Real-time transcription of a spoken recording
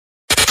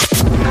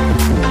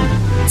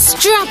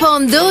Strap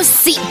on those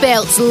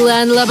seatbelts,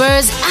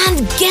 landlubbers, and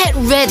get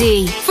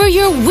ready for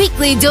your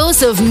weekly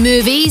dose of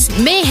movies,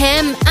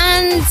 mayhem,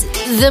 and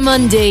the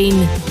mundane.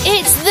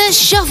 It's the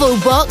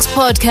Shufflebox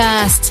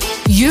Podcast.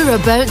 You're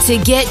about to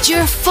get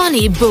your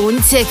funny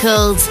bone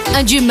tickled,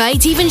 and you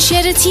might even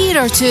shed a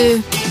tear or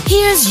two.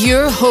 Here's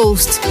your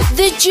host,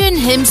 the June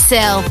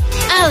himself,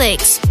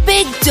 Alex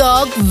Big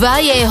Dog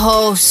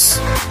Vallejos.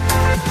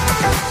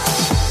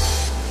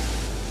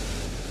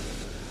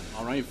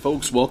 All right,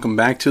 folks, welcome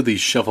back to the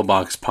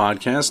Shufflebox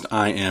Podcast.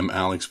 I am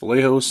Alex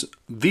Vallejos,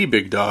 the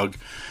Big Dog,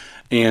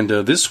 and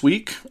this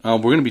week we're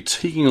going to be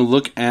taking a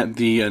look at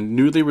the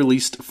newly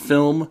released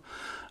film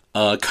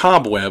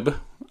Cobweb,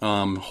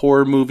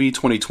 horror movie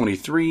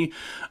 2023.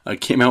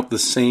 Came out the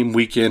same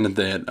weekend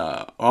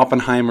that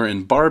Oppenheimer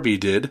and Barbie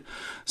did.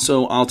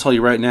 So I'll tell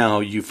you right now,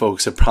 you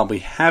folks that probably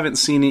haven't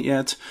seen it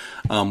yet.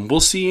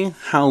 We'll see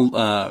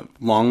how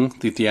long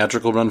the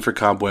theatrical run for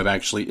Cobweb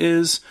actually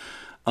is.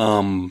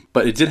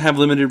 But it did have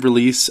limited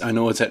release. I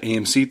know it's at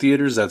AMC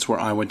theaters. That's where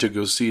I went to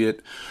go see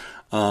it.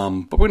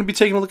 But we're going to be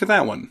taking a look at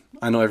that one.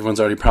 I know everyone's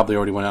probably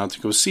already went out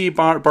to go see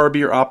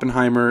Barbie or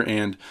Oppenheimer,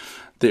 and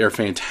they are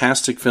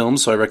fantastic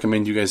films. So I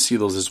recommend you guys see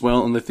those as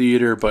well in the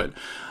theater. But,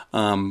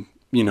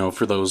 you know,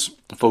 for those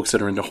folks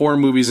that are into horror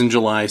movies in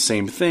July,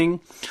 same thing.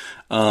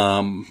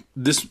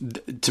 This,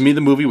 to me,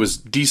 the movie was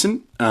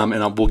decent,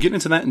 and we'll get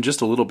into that in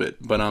just a little bit.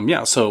 But,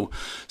 yeah, so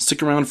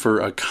stick around for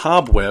a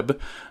Cobweb.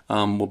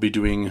 We'll be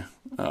doing,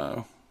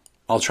 I'll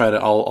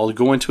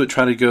go into it,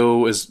 try to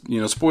go as,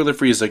 spoiler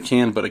free as I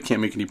can, but I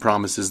can't make any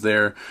promises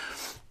there.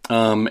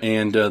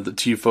 To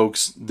you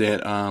folks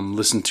that,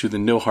 listened to the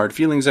No Hard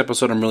Feelings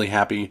episode, I'm really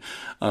happy,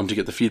 to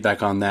get the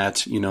feedback on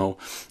that.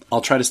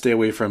 I'll try to stay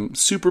away from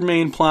super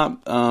main plot,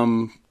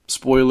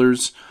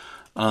 spoilers,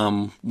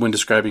 when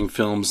describing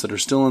films that are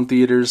still in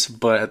theaters,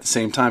 but at the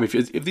same time, if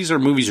these are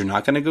movies you're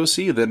not going to go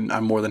see, then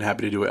I'm more than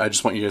happy to do it. I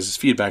just want you guys'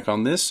 feedback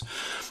on this.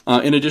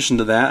 In addition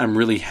to that, I'm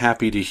really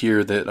happy to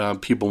hear that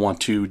people want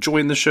to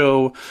join the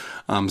show,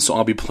 so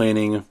I'll be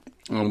planning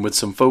with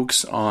some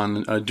folks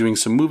on doing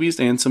some movies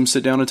and some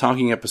sit-down and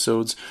talking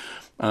episodes,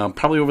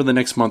 probably over the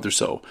next month or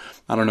so.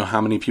 I don't know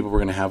how many people we're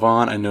going to have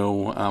on. I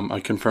know I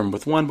confirmed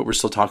with one, but we're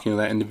still talking to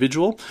that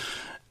individual.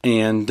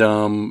 And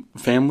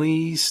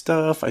family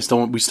stuff.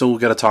 We still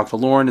got to talk to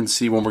Lauren and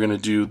see when we're going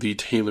to do the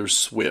Taylor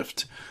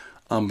Swift.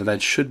 But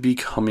that should be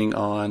coming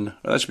on.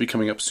 That should be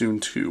coming up soon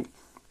too.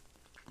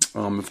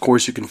 Of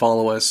course, you can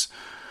follow us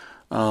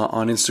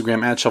on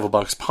Instagram at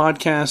Shufflebox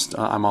Podcast.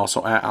 I'm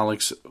also at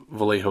Alex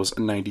Vallejos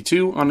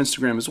 92 on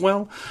Instagram as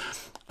well.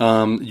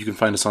 You can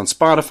find us on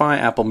Spotify,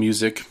 Apple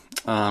Music,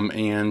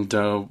 and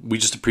we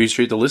just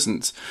appreciate the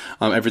listens.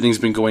 Everything's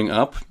been going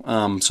up,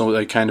 so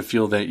I kind of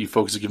feel that you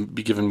folks have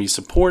be giving me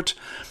support,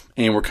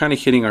 and we're kind of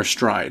hitting our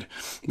stride,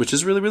 which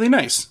is really, really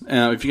nice.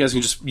 If you guys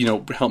can just,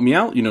 help me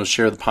out,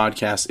 share the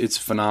podcast, it's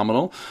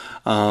phenomenal,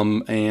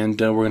 and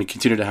we're going to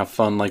continue to have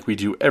fun like we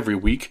do every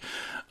week.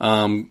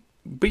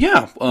 But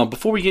yeah,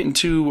 before we get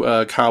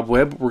into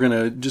Cobweb, we're going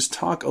to just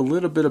talk a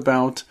little bit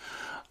about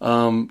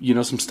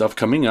some stuff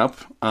coming up.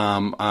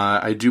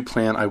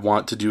 I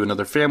want to do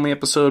another family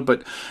episode,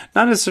 but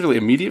not necessarily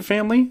immediate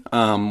family.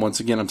 Once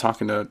again, I'm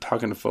talking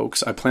to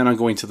folks. I plan on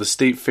going to the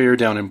state fair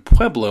down in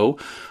Pueblo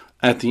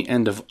at the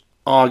end of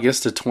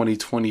August of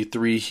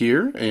 2023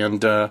 here.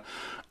 And, I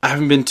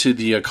haven't been to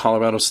the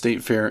Colorado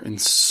State Fair in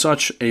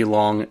such a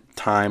long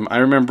time. I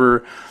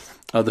remember,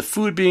 the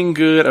food being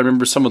good. I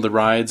remember some of the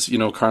rides,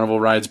 carnival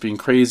rides being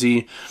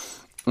crazy.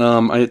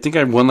 I think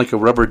I won like a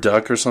rubber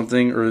duck or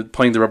something, or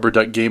playing the rubber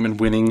duck game and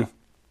winning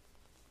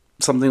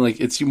something. Like,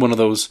 it's one of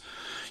those,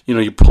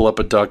 you pull up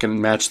a duck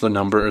and match the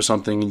number or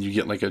something, and you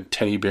get like a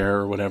teddy bear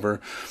or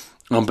whatever.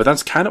 But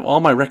that's kind of all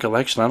my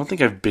recollection. I don't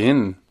think I've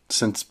been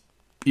since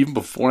even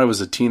before I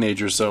was a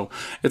teenager, so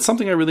it's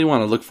something I really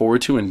want to look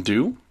forward to and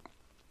do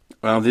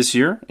this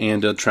year,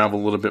 and travel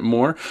a little bit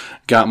more.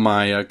 Got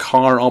my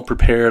car all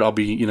prepared. I'll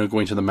be,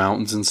 going to the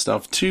mountains and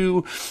stuff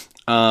too.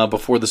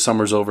 Before the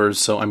summer's over.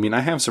 So, I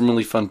have some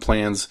really fun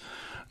plans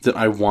that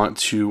I want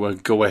to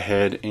go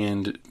ahead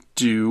and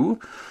do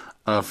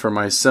for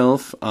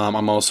myself.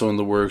 I'm also in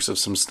the works of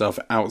some stuff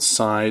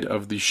outside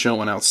of the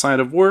show and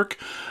outside of work.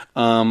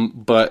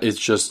 But it's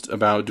just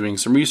about doing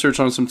some research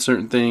on some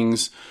certain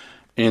things,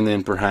 and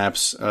then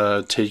perhaps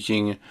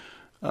taking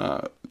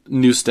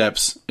new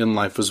steps in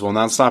life as well.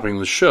 Not stopping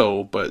the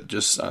show, but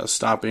just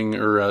stopping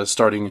or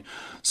starting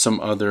some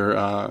other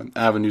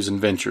avenues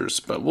and ventures.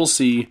 But we'll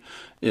see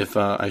if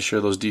I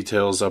share those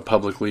details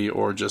publicly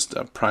or just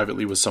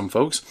privately with some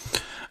folks.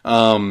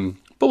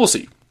 But we'll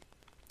see.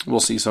 We'll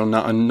see. So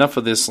not enough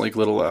of this like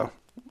little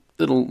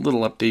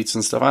updates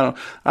and stuff.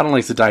 I don't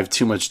like to dive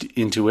too much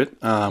into it.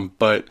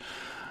 But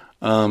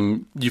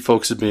you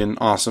folks have been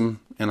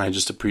awesome, and I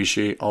just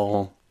appreciate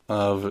all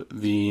of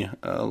the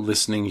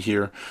listening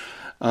here.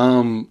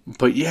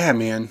 But yeah,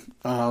 man,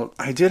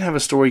 I did have a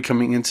story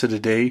coming into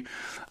today.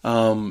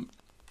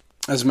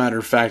 As a matter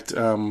of fact,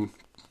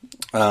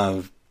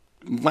 I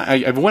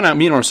went out,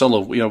 me and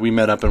Marcelo, we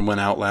met up and went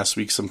out last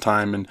week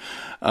sometime,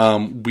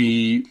 and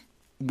we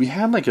we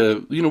had like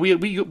a,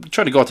 we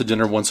try to go out to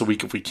dinner once a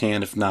week if we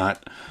can. If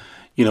not,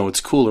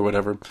 it's cool or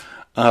whatever.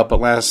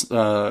 But as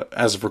of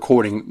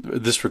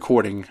this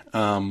recording,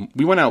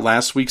 we went out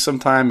last week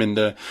sometime, and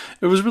it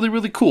was really,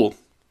 really cool.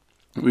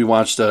 We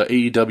watched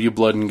AEW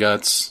Blood and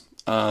Guts,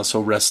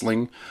 so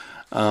wrestling.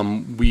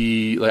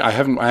 I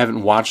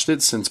haven't watched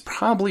it since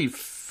probably,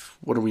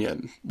 what are we at?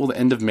 Well, the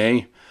end of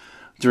May,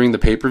 during the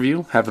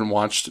pay-per-view. Haven't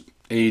watched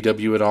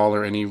AEW at all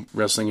or any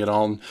wrestling at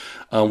all.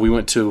 We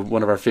went to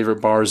one of our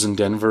favorite bars in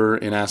Denver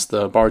and asked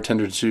the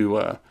bartender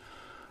to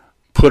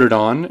put it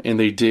on, and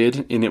they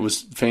did, and it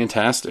was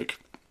fantastic.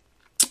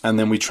 And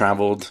then we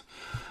traveled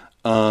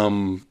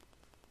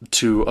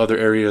to other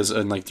areas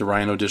in like the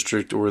Rhino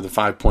District or the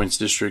Five Points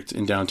District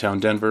in downtown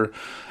Denver,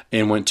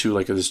 and went to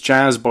like this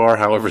jazz bar.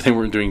 However, they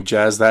weren't doing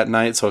jazz that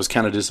night, so I was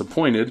kind of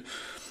disappointed.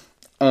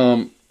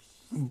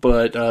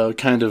 But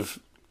kind of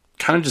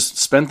just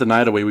spent the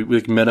night away.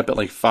 We met up at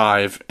like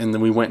 5, and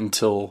then we went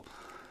until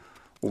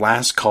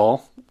last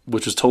call,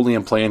 which was totally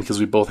unplanned because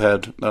we both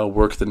had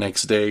work the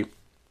next day.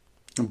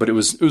 But it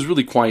was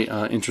really quite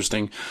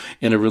interesting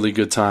and a really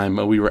good time.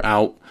 We were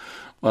out.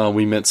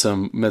 We met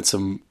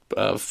some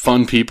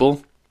fun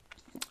people.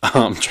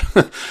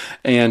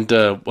 And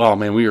oh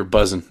man, we were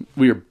buzzing.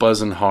 We were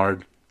buzzing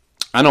hard.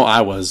 I know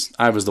I was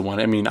the one.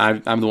 I mean,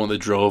 I'm the one that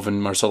drove,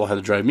 and Marcelo had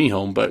to drive me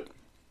home. But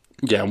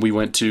yeah, we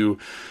went to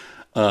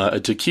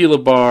a tequila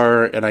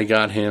bar, and I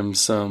got him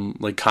some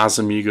like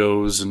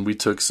Casamigos, and we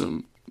took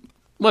some.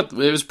 It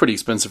was pretty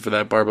expensive for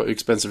that bar, but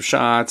expensive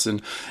shots, and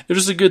it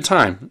was just a good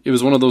time. It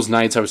was one of those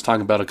nights I was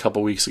talking about a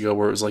couple weeks ago,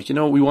 where it was like,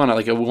 we want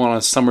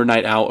a summer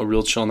night out, a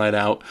real chill night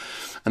out,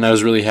 and I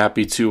was really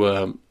happy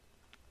to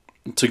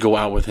go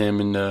out with him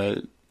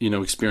and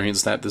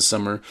experience that this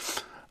summer,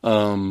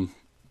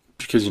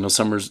 because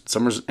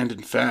summer's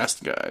ending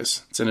fast,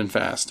 guys. It's ending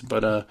fast,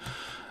 but I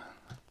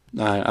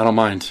don't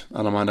mind.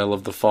 I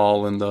love the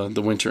fall and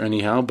the winter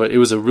anyhow. But it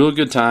was a real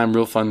good time,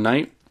 real fun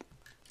night,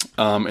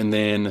 and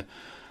then.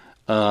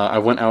 I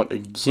went out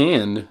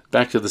again,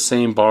 back to the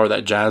same bar,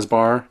 that jazz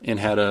bar, and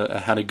had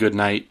a good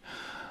night.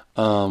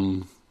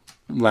 Once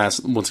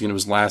again, it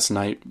was last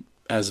night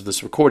as of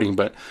this recording,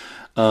 but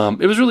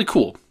it was really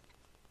cool.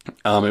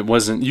 It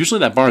wasn't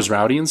usually that bar is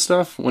rowdy and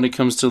stuff when it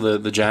comes to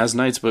the jazz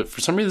nights, but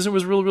for some reason it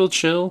was real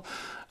chill.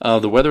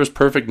 The weather was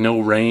perfect, no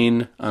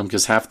rain,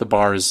 because half the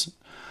bar is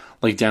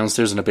like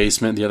downstairs in a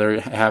basement, the other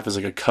half is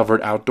like a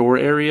covered outdoor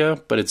area,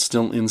 but it's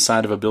still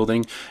inside of a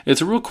building.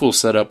 It's a real cool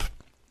setup.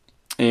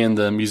 And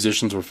the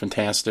musicians were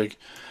fantastic,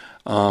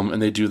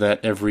 and they do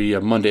that every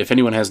Monday. If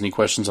anyone has any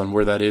questions on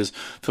where that is,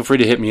 feel free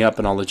to hit me up,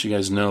 and I'll let you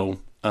guys know.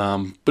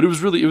 But it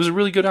was a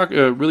really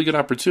good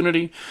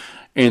opportunity.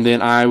 And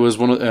then I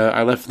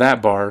left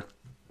that bar,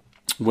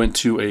 went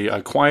to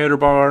a quieter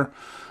bar,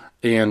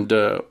 and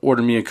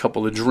ordered me a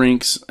couple of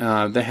drinks.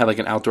 They had like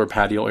an outdoor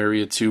patio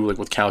area too, like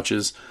with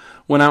couches.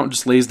 Went out and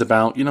just lazed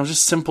about,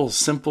 just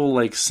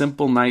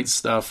simple night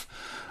stuff.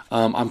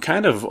 I'm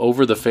kind of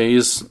over the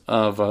phase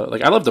of,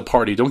 I love to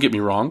party, don't get me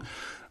wrong,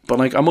 but,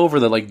 I'm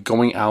over the,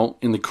 going out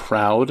in the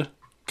crowd,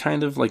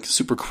 kind of,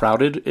 super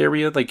crowded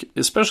area,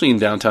 especially in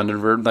downtown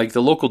Denver,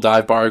 the local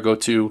dive bar I go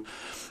to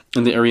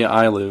in the area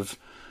I live,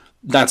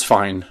 that's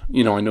fine.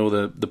 I know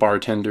the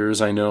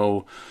bartenders, I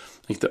know,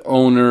 the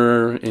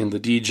owner and the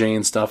DJ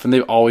and stuff, and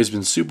they've always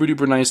been super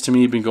duper nice to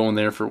me. Been going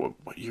there for,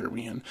 what year are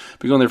we in?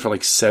 Been going there for,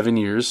 7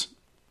 years.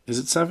 Is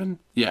it 7?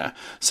 Yeah,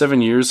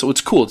 7 years. So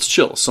it's cool. It's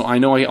chill. So I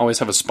know I always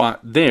have a spot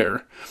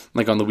there,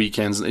 on the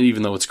weekends,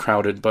 even though it's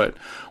crowded. But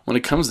when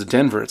it comes to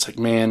Denver, it's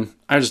man,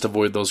 I just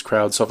avoid those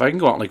crowds. So if I can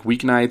go out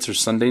weeknights or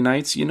Sunday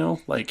nights,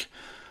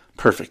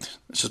 perfect.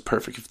 It's just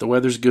perfect. If the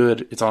weather's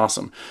good, it's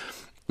awesome.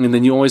 And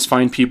then you always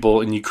find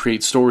people and you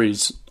create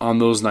stories on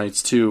those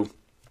nights too.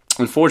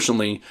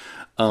 Unfortunately,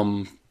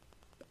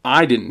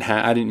 I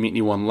didn't meet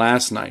anyone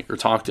last night or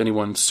talk to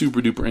anyone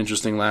super duper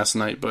interesting last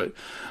night, but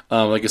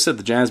like I said,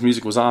 the jazz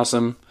music was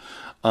awesome.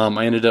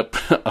 I ended up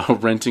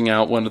renting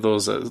out one of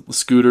those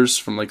scooters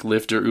from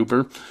Lyft or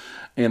Uber,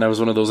 and I was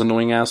one of those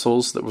annoying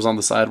assholes that was on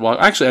the sidewalk.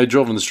 Actually, I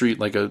drove on the street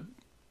like a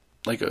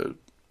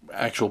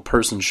actual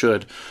person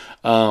should,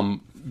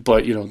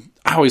 but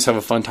I always have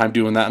a fun time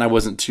doing that, and I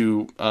wasn't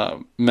too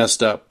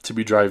messed up to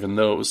be driving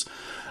those.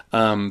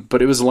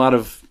 But it was a lot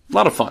of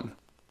fun.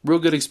 Real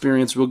good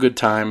experience, real good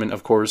time, and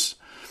of course,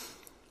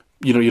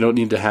 you don't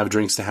need to have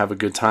drinks to have a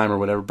good time or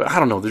whatever. But I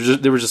don't know,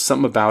 there was just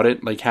something about it,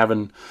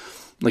 having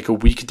a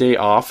weekday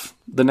off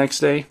the next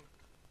day,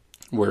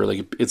 where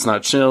it's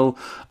not chill,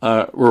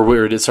 or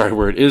where it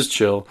is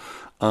chill.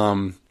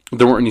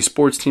 There weren't any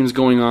sports teams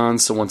going on,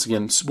 so once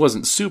again, it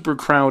wasn't super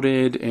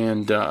crowded,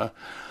 and I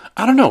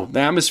don't know, the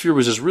atmosphere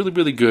was just really,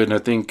 really good, and I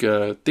think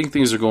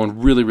things are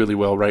going really, really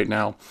well right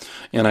now,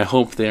 and I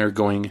hope they are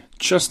going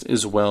just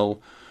as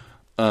well.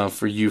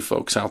 For you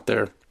folks out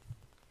there.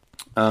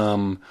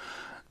 I'm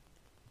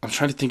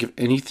trying to think of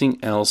anything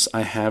else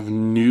I have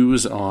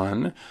news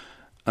on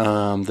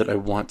that I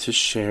want to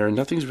share.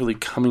 Nothing's really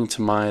coming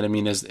to mind. I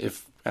mean, as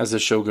the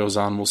show goes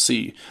on, we'll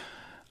see.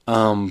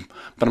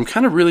 But I'm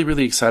kind of really,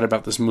 really excited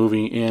about this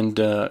movie. And,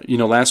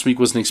 last week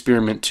was an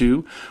experiment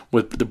too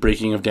with the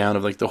breaking down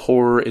of like the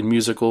horror and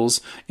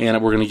musicals.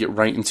 And we're going to get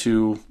right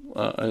into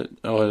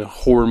a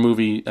horror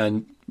movie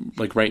and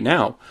like right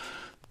now.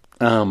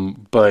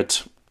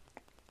 But,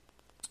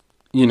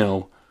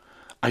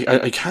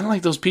 I kind of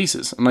like those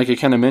pieces. And like I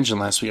kind of mentioned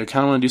last week, I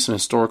kind of want to do some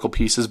historical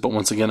pieces, but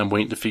once again, I'm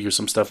waiting to figure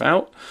some stuff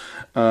out.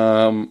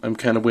 I'm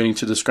kind of waiting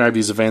to describe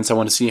these events. I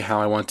want to see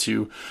how I want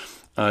to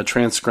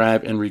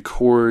transcribe and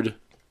record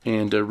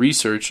and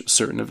research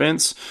certain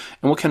events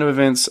and what kind of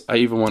events I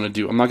even want to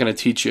do. I'm not going to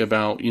teach you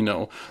about,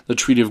 the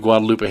Treaty of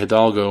Guadalupe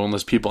Hidalgo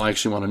unless people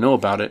actually want to know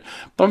about it.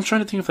 But I'm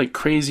trying to think of like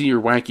crazy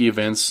or wacky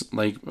events,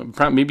 like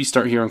maybe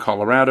start here in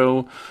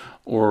Colorado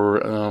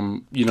or,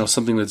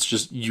 something that's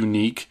just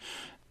unique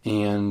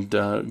and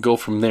go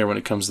from there when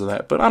it comes to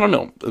that. But I don't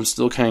know. I'm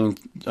still trying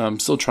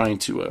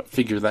to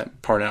figure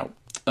that part out.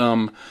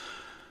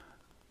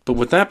 But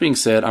with that being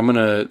said, I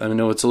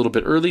know it's a little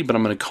bit early, but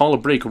I'm going to call a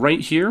break right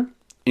here.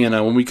 And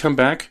when we come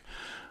back,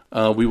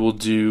 we will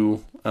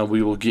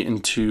get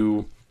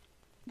into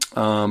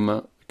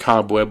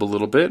Cobweb a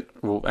little bit.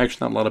 Well,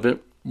 actually, not a lot of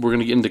it. We're going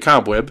to get into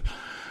Cobweb.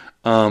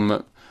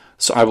 So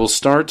I will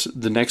start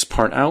the next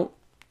part out,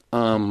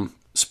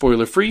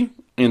 spoiler free,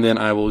 and then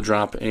I will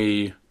drop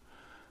a,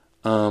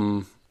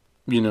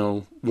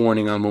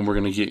 warning on when we're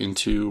going to get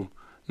into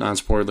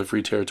non-spoiler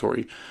free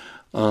territory.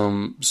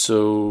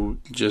 So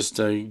just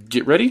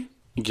get ready.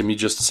 Give me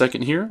just a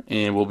second here,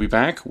 and we'll be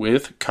back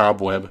with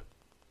Cobweb.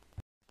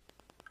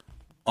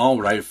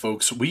 All right,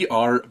 folks, we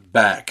are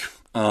back.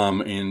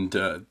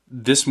 And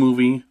this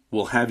movie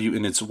will have you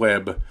in its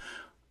web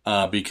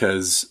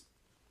because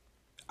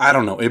I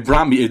don't know. It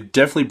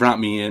definitely brought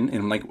me in,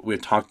 and like we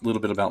talked a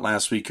little bit about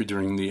last week or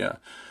during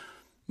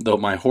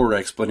my horror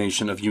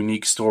explanation of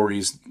unique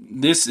stories.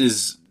 This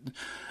is,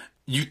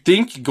 you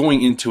think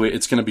going into it,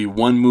 it's going to be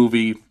one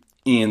movie,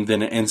 and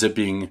then it ends up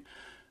being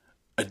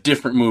a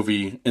different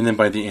movie, and then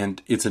by the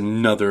end, it's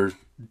another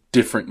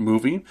different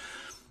movie.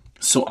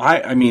 So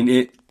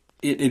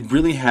it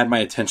really had my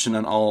attention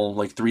on all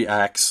like 3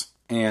 acts,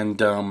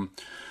 and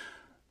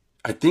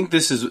I think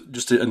this is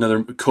just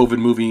another COVID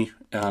movie.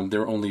 There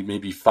were only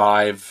maybe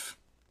five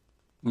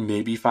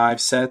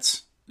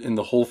sets in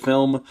the whole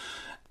film,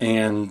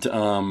 and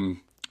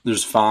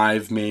there's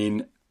 5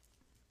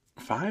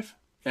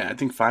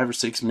 or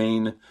 6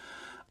 main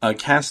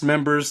cast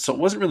members, so it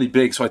wasn't really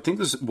big. So I think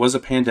this was a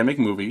pandemic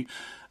movie.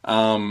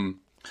 The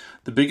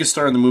biggest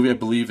star in the movie, I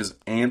believe, is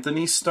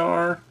Anthony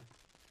Starr,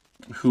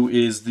 who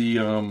is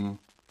who's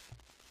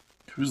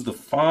the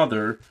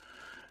father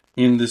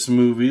in this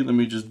movie. Let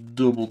me just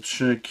double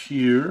check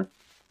here.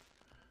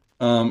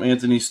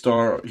 Anthony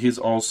Starr,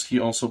 he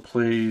also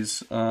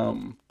plays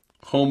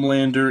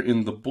Homelander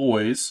in The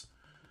Boys.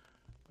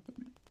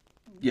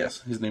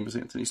 Yes, his name is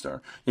Anthony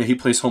Starr. Yeah, he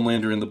plays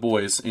Homelander in The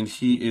Boys, and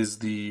he is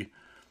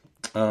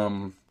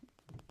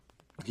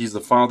he's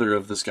the father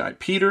of this guy,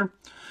 Peter.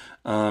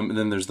 And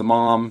then there's the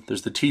mom,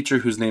 there's the teacher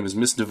whose name is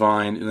Miss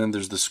Divine, and then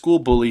there's the school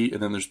bully,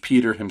 and then there's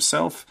Peter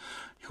himself,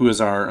 who is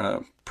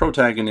our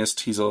protagonist.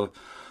 He's a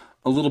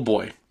little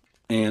boy,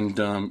 and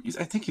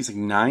I think he's like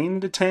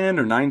 9 to 10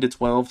 or 9 to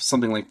 12,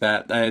 something like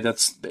that.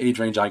 That's the age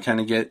range I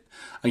kind of get.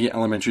 I get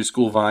elementary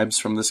school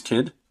vibes from this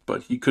kid,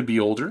 but he could be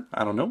older.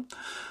 I don't know.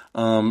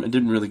 It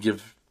didn't really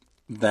give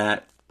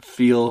that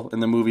feel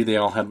in the movie. They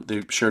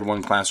shared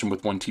one classroom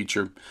with one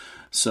teacher,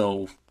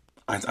 so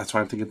that's why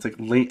I'm thinking it's like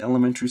late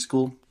elementary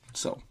school.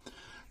 So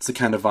it's the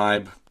kind of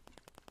vibe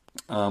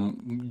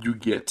you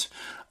get.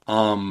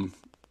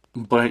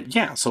 But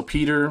yeah, so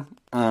Peter,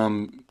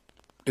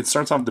 it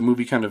starts off the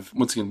movie kind of,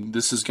 once again,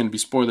 this is going to be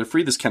spoiler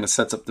free. This kind of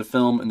sets up the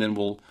film, and then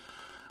we'll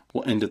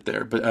end it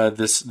there. But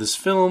this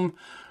film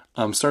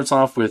starts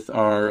off with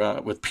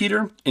with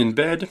Peter in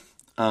bed.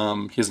 He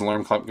has an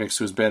alarm clock next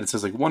to his bed. It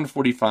says like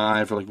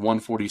 1:45 or like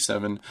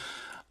 1:47.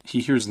 He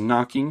hears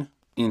knocking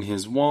in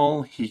his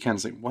wall. He kind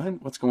of like,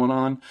 what's going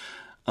on?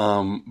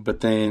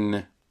 But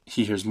then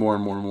he hears more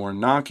and more and more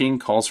knocking,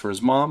 calls for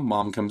his mom.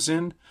 Mom comes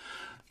in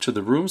to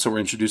the room, so we're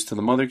introduced to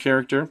the mother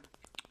character.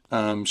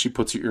 She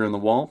puts her ear on the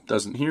wall,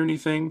 doesn't hear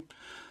anything,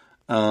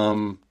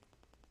 and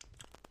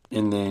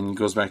then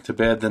goes back to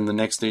bed. Then the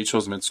next day it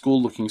shows him at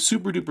school looking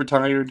super duper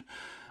tired.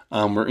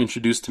 We're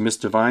introduced to Miss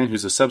Divine,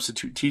 who's a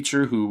substitute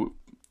teacher who,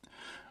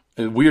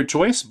 a weird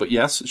choice, but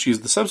yes,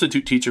 she's the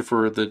substitute teacher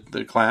for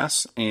the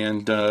class,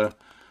 and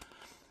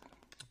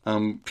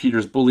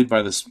Peter's bullied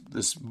by this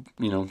just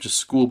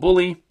school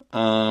bully.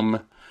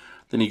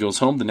 Then he goes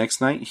home. The next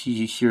night,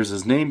 he hears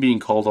his name being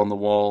called on the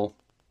wall,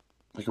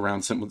 like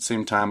around the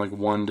same time, like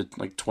 1 to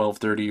like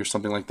 12:30 or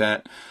something like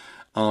that.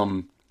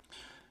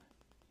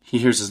 He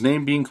hears his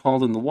name being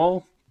called in the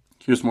wall.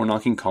 Hears more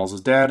knocking, calls his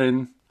dad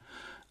in.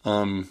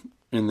 And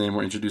then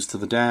we're introduced to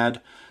the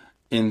dad.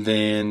 And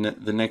then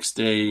the next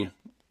day,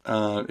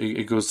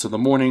 it goes to the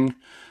morning.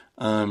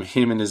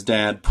 Him and his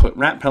dad put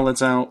rat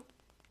pellets out,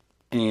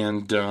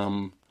 and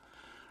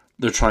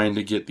they're trying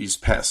to get these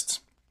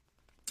pests.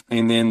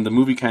 And then the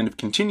movie kind of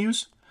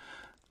continues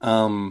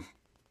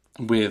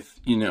with,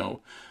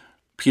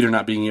 Peter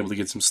not being able to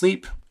get some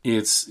sleep.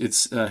 It's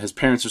his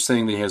parents are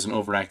saying that he has an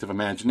overactive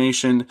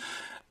imagination,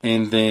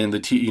 and then the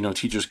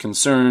teacher's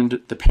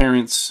concerned. The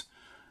parents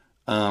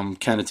kind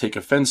of take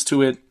offense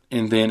to it,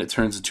 and then it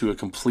turns into a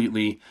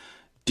completely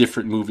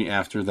different movie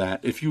after that.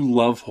 If you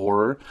love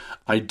horror,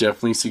 I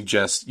definitely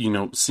suggest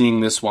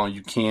seeing this while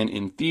you can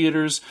in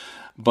theaters.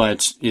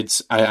 But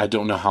I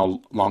don't know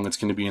how long it's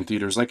going to be in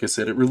theaters. Like I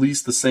said, it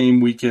released the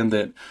same weekend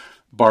that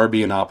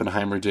Barbie and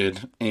Oppenheimer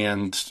did,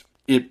 and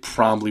it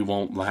probably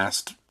won't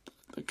last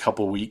a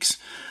couple weeks.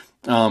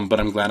 But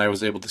I'm glad I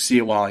was able to see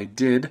it while I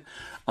did.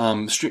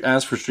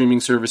 As for streaming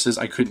services,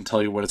 I couldn't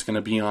tell you what it's going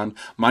to be on.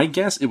 My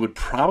guess, it would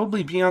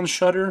probably be on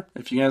Shudder.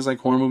 If you guys like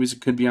horror movies,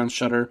 it could be on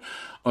Shudder.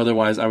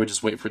 Otherwise, I would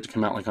just wait for it to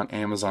come out like on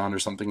Amazon or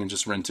something and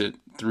just rent it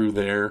through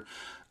there.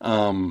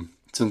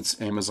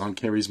 Since Amazon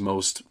carries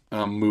most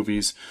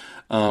movies.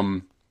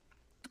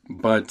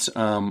 But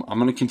I'm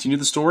going to continue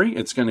the story.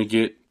 It's going to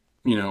get,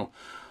 we're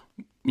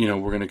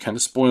going to kind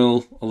of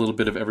spoil a little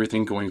bit of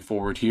everything going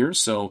forward here.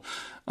 So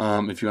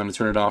if you want to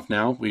turn it off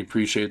now, we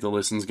appreciate the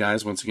listens,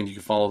 guys. Once again, you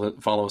can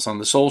follow us on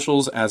the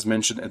socials, as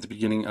mentioned at the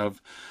beginning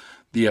of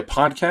the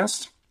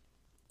podcast.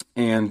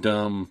 And,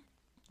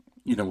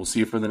 we'll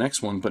see you for the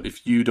next one. But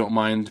if you don't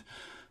mind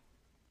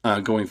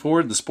going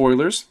forward, the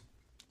spoilers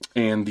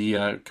and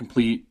the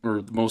complete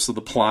or most of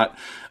the plot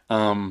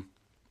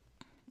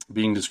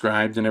being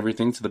described and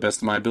everything to the best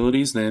of my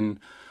abilities, then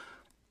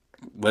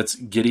let's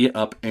giddy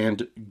up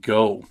and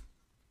go.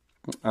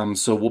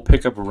 So we'll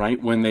pick up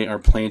right when they are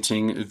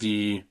planting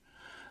the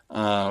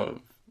rat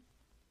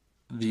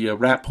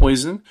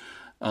poison.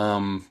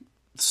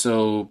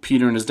 So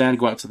Peter and his dad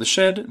go out to the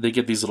shed. They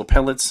get these little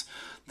pellets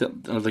that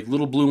are like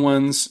little blue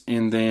ones,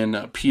 and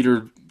then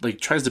Peter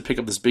tries to pick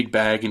up this big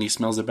bag, and he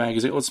smells the bag.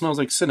 He's like, "Oh, it smells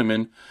like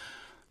cinnamon."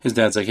 His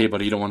dad's like, "Hey,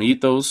 buddy, you don't want to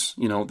eat those.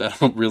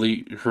 That'll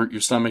really hurt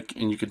your stomach,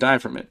 and you could die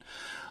from it."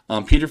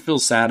 Peter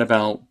feels sad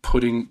about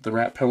putting the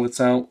rat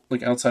pellets out,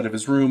 outside of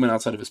his room and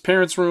outside of his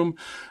parents' room,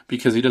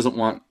 because he doesn't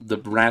want the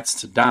rats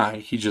to die.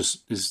 He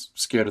just is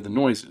scared of the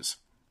noises.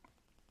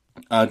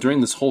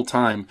 During this whole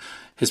time,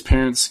 his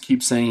parents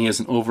keep saying he has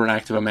an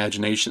overactive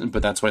imagination,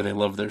 but that's why they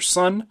love their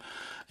son.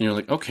 And you're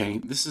like, okay,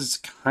 this is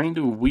kind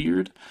of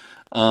weird.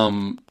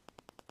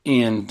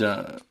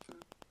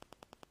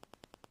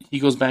 He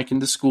goes back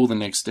into school the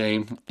next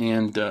day,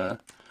 and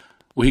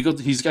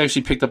he's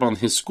actually picked up on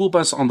his school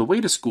bus on the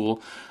way to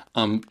school.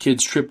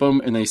 Kids trip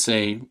him, and they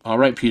say, "All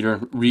right,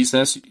 Peter,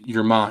 recess,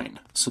 you're mine."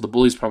 So the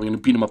bully's probably going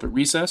to beat him up at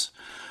recess.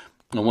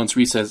 And once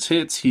recess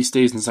hits, he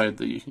stays inside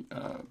the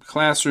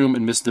classroom,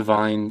 and Miss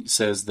Devine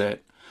says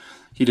that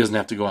he doesn't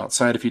have to go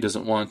outside if he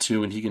doesn't want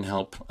to, and he can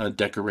help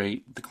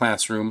decorate the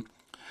classroom.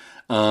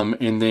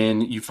 And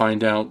then you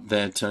find out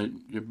that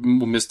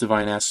Miss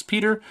Devine asks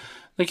Peter,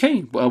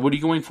 "Hey, what are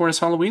you going for as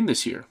Halloween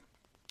this year?"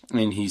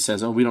 And he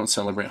says, "Oh, we don't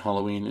celebrate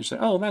Halloween." And she's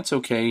like, "Oh, that's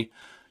okay.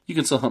 You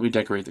can still help me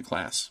decorate the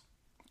class."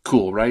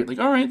 Cool, right?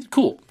 All right,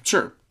 cool,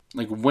 sure.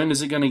 When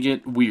is it going to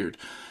get weird?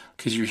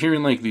 Because you're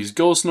hearing, these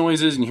ghost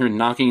noises, and you're hearing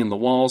knocking in the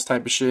walls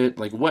type of shit.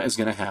 What is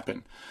going to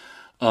happen?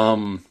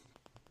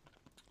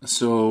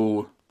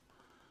 So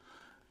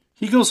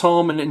he goes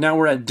home, and now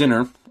we're at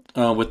dinner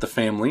with the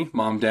family,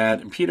 Mom,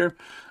 Dad, and Peter.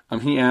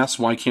 He asks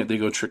why can't they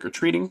go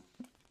trick-or-treating?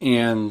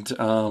 And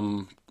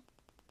the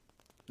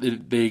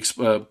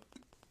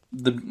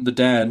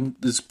dad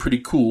is pretty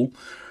cool.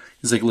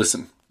 He's like,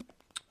 "Listen,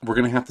 we're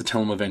going to have to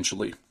tell him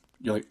eventually."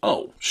 You're like,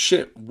 "Oh,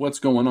 shit, what's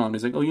going on?"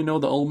 He's like, "Oh,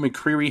 the old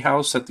McCreary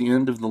house at the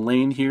end of the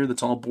lane here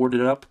that's all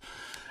boarded up?"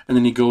 And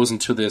then he goes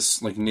into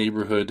this,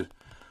 neighborhood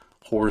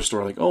horror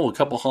store, "Oh, a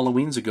couple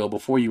Halloweens ago,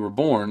 before you were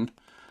born,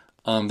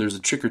 there's a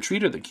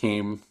trick-or-treater that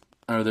came,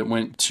 or that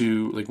went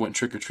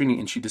trick-or-treating,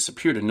 and she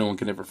disappeared, and no one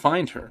could ever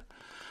find her."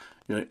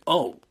 You're like,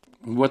 "Oh,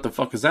 what the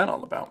fuck is that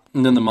all about?"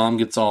 And then the mom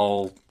gets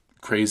all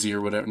crazy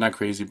or whatever, not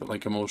crazy,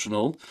 but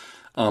emotional,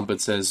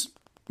 but says,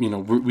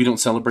 we don't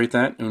celebrate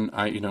that, and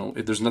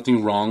there's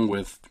nothing wrong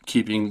with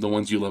keeping the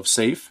ones you love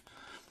safe.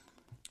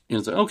 And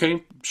it's like,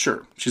 okay,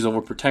 sure. She's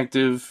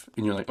overprotective,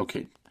 and you're like,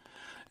 okay.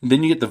 And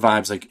then you get the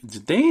vibes,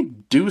 did they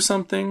do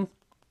something?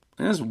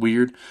 That's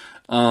weird.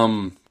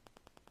 And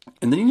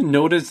then you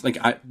notice,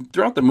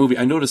 throughout the movie,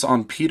 I notice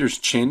on Peter's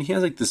chin, he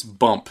has this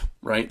bump,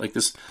 right?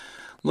 This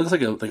looks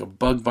like a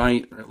bug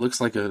bite, or it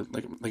looks like it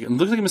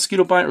looks like a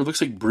mosquito bite, or it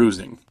looks like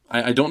bruising.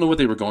 I don't know what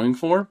they were going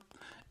for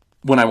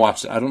when I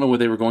watched it. I don't know what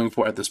they were going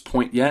for at this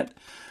point yet,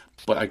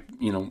 but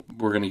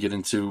we're going to get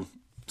into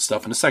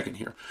stuff in a second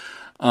here.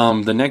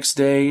 The next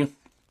day,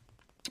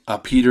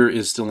 Peter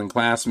is still in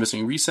class,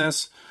 missing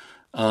recess,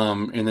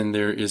 and then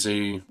there is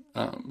he's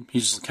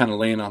just kind of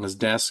laying on his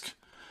desk,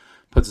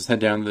 puts his head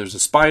down, and there's a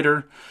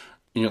spider,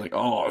 and you're like,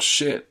 "Oh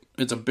shit,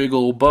 it's a big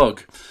old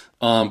bug."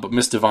 But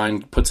Miss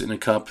Devine puts it in a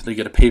cup. They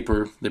get a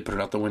paper, they put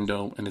it out the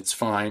window, and it's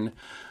fine.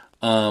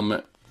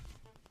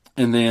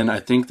 And then I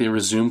think they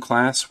resume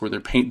class where they're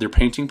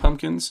painting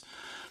pumpkins.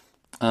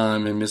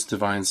 And Miss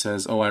Devine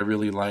says, "Oh, I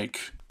really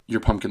like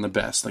your pumpkin the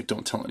best.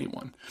 Don't tell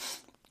anyone."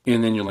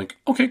 And then you're like,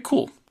 okay,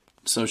 cool.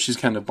 So she's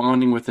kind of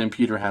bonding with him.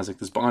 Peter has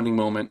this bonding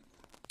moment.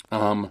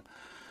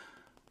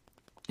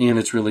 and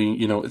it's really,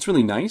 it's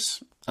really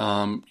nice.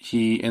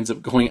 He ends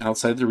up going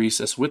outside the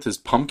recess with his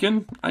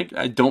pumpkin.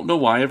 I don't know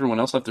why everyone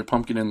else left their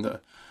pumpkin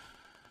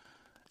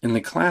in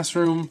the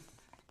classroom.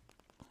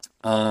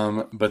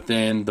 But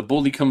then the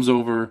bully comes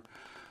over,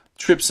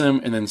 trips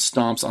him, and then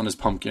stomps on his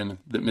pumpkin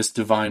that Miss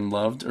Divine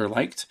loved or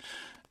liked.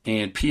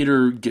 And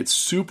Peter gets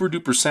super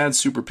duper sad,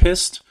 super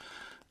pissed.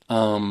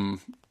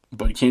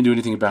 But he can't do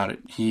anything about it.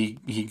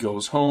 He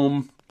goes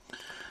home,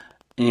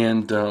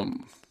 and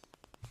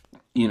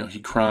he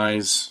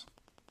cries.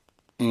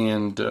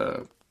 And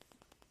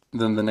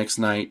then the next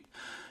night,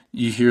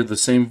 you hear the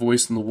same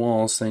voice in the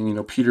wall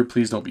saying, Peter,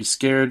 please don't be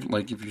scared.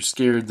 Like, if you're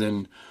scared,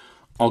 then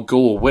I'll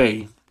go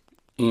away,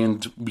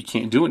 and we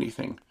can't do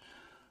anything.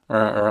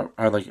 Or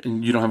like,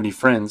 and you don't have any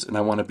friends, and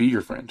I want to be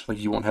your friend. Like,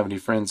 you won't have any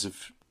friends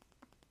if,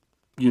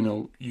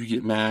 you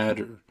get mad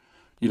or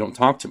you don't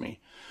talk to me.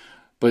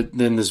 But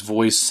then this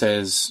voice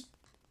says,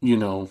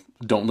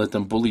 don't let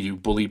them bully you,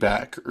 bully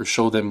back, or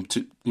show them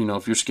to,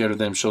 if you're scared of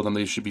them, show them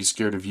they should be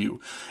scared of you.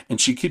 And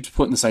she keeps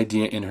putting this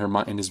idea in her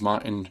mind, in his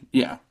mind, and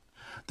yeah,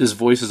 this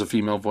voice is a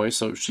female voice,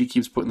 so she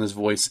keeps putting this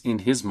voice in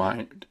his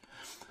mind,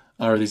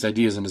 or these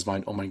ideas in his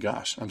mind. Oh my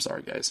gosh, I'm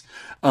sorry, guys.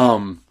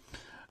 And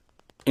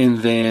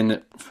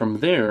then from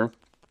there,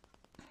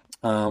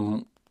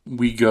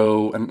 we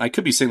go, and I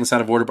could be saying this out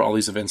of order, but all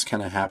these events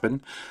kind of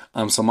happen.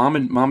 So mom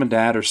and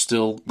dad are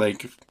still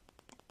like,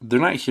 they're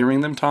not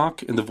hearing them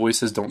talk, and the voice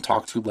says don't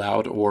talk too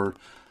loud, or,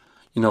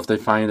 if they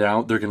find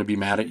out, they're going to be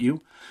mad at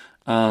you.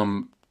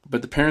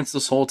 But the parents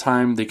this whole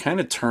time, they kind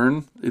of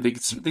turn. They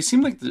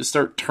seem like they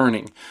start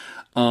turning.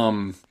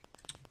 But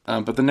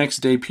the next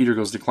day, Peter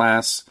goes to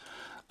class.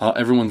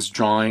 Everyone's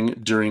drawing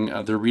during,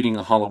 they're reading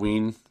a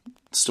Halloween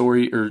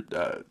story, or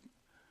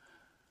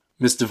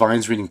Miss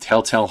Divine's reading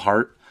Telltale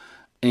Heart.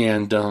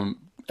 And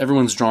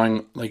everyone's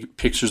drawing like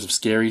pictures of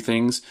scary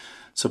things.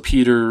 So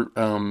Peter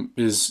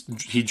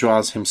he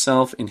draws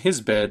himself in his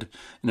bed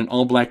in an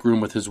all-black room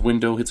with his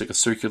window. It's like a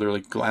circular,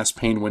 like glass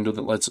pane window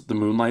that lets the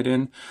moonlight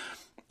in.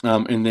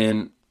 And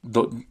then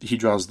he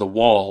draws the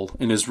wall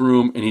in his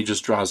room, and he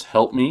just draws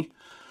 "Help me."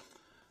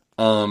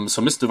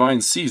 So Miss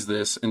Divine sees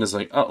this and is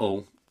like,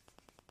 "Uh-oh,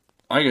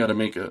 I gotta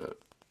make a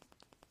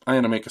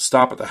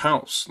stop at the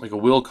house, like a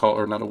will call,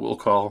 or not a will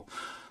call,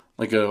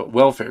 like a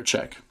welfare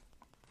check."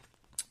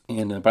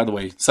 And by the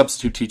way,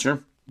 substitute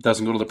teacher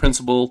doesn't go to the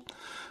principal.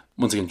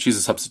 Once again, she's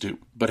a substitute.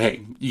 But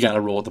hey, you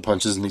gotta roll with the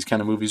punches in these kind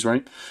of movies,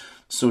 right?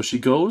 So she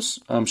goes,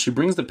 she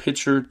brings the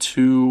picture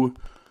to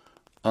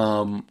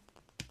the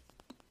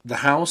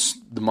house.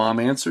 The mom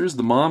answers.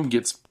 The mom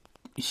gets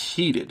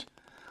heated.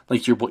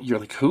 Like, you're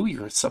like, who?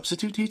 You're a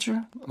substitute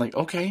teacher? Like,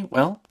 okay,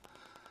 well,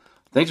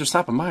 thanks for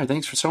stopping by.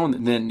 Thanks for showing.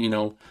 And then,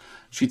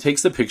 she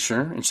takes the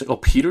picture and she's like,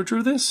 oh, Peter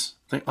drew this?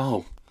 Like,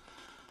 oh,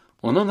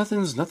 well, no,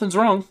 nothing's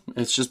wrong.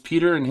 It's just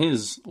Peter and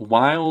his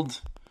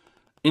wild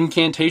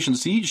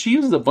incantations. See, she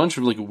uses a bunch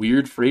of like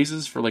weird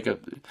phrases for like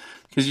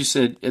because you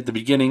said at the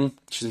beginning,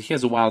 she's like, he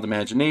has a wild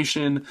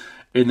imagination,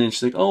 and then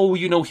she's like, oh,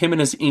 him and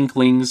his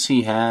inklings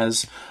he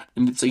has,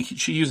 and it's like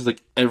she uses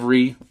like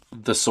every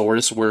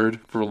thesaurus word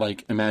for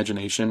like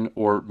imagination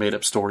or made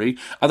up story.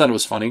 I thought it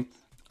was funny.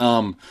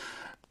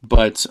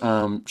 But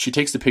she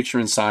takes the picture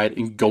inside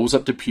and goes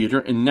up to Peter,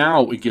 and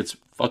now it gets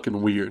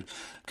fucking weird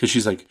because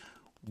she's like,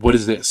 what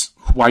is this?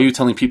 Why are you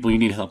telling people you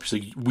need help?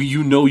 She's like, we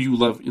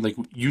love, like,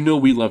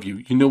 we love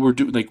you. We're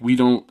doing, like, we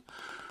don't,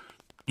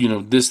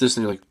 this,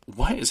 and you're like,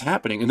 what is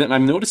happening? And then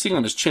I'm noticing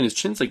on his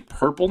chin's like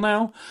purple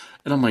now.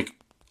 And I'm like,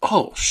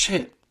 oh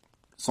shit.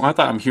 So I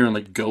thought I'm hearing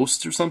like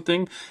ghosts or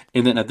something.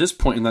 And then at this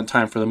point in that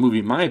time for the movie,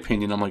 in my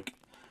opinion, I'm like,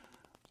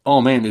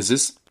 oh man, is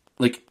this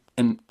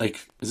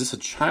is this a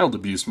child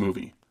abuse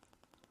movie?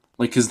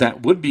 Like, cause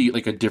that would be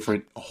like a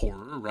different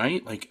horror,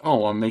 right? Like,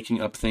 oh, I'm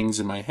making up things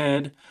in my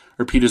head,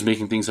 or Peter's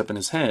making things up in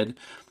his head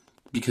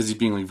because he's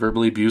being like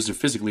verbally abused or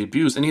physically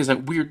abused, and he has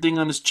that weird thing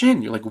on his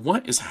chin. You're like,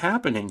 what is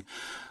happening?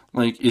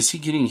 Like, is he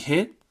getting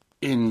hit?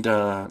 And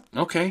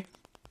okay.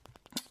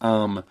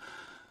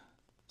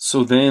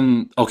 So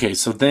then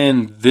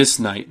this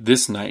night,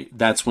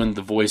 that's when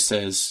the voice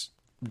says,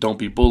 don't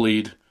be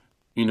bullied,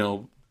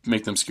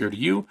 make them scared of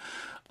you.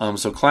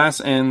 So class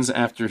ends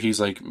after he's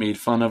like made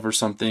fun of or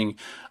something.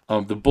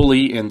 The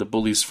bully and the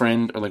bully's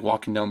friend are like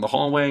walking down the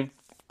hallway.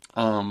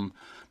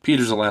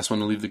 Peter's the last one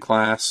to leave the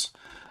class.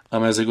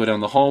 As they go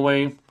down the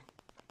hallway,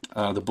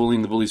 the bully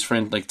and the bully's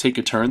friend like take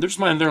a turn. They're just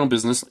minding their own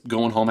business,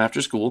 going home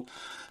after school.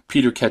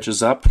 Peter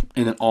catches up,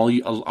 and then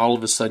all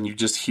of a sudden you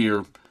just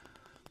hear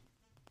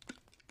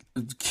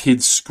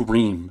kids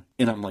scream,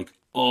 and I'm like,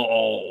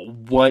 oh,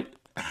 what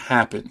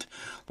happened?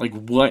 Like,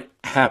 what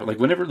happened? Like,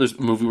 whenever there's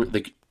a movie where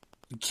like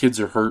kids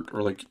are hurt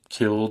or like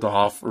killed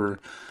off or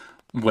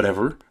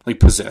whatever, like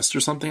possessed or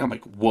something, I'm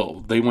like,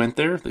 whoa, they went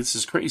there? This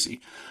is crazy.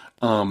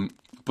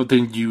 But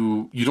then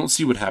you don't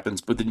see what happens,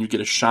 but then you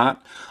get a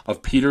shot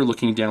of Peter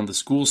looking down the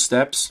school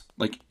steps,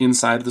 like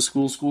inside of the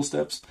school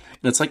steps,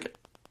 and it's like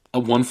a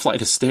one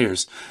flight of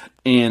stairs,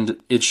 and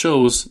it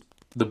shows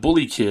the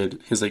bully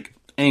kid, his like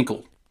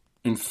ankle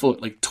and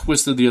foot, like,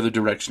 twisted the other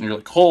direction. You're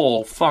like,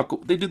 oh,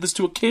 fuck, they did this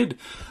to a kid.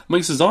 I'm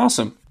like, this is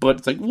awesome. But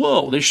it's like,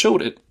 whoa, they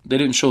showed it. They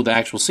didn't show the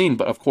actual scene,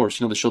 but of course,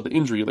 they showed the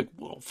injury. You're like,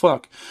 whoa,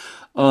 fuck.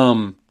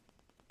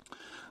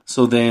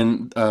 So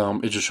then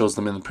it just shows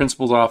them in the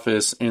principal's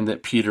office and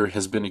that Peter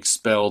has been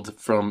expelled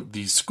from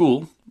the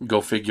school.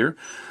 Go figure.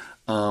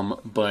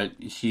 But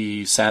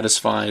he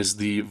satisfies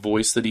the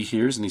voice that he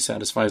hears, and he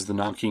satisfies the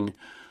knocking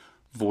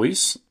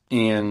voice,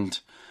 and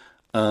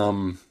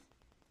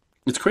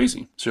it's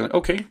crazy. So you're like,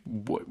 okay,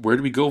 where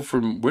do we go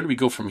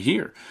from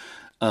here?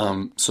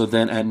 So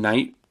then at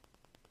night,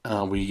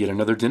 we get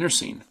another dinner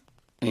scene,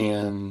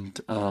 and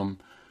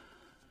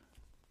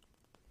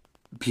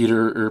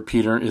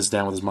Peter is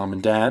down with his mom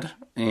and dad,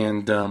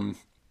 and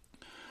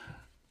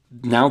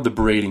now the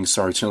berating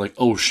starts. You're like,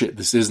 oh shit,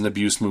 this is an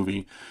abuse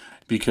movie.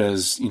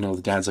 Because, the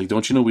dad's like,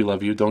 don't you know we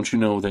love you? Don't you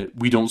know that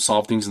we don't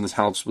solve things in this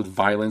house with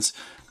violence?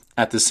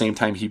 At the same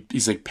time,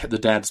 he's like, the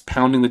dad's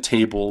pounding the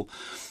table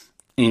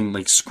and,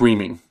 like,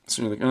 screaming.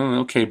 So you're like, oh,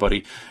 okay,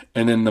 buddy.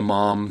 And then the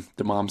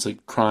mom's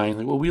like crying,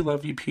 like, well, we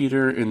love you,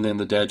 Peter. And then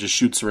the dad just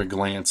shoots her a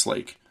glance,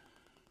 like,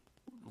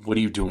 what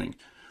are you doing?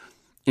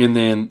 And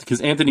then,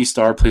 because Anthony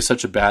Starr plays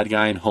such a bad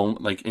guy in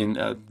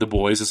The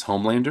Boys as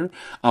Homelander,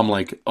 I'm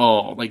like,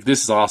 oh, like,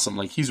 this is awesome.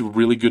 Like, he's a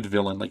really good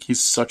villain. Like,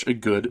 he's such a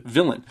good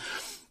villain.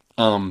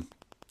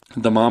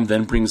 The mom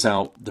then brings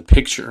out the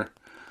picture,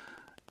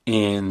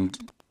 and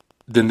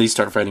then they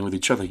start fighting with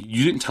each other.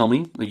 You didn't tell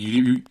me, like,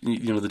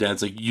 the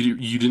dad's like,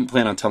 you didn't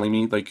plan on telling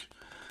me, like,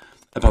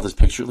 about this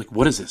picture. Like,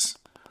 what is this?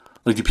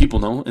 Like, do people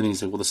know? And then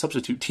he's like, well, the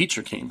substitute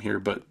teacher came here,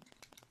 but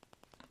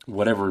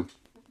whatever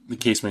the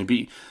case may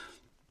be.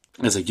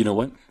 And it's like, you know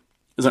what?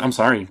 It's like, I'm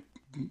sorry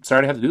to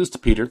have to do this to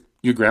Peter.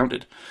 You're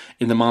grounded.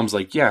 And the mom's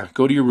like, yeah,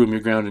 go to your room.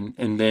 You're grounded.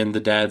 And then the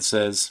dad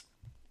says,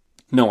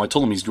 no, I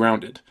told him he's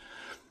grounded.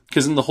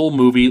 Because in the whole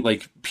movie,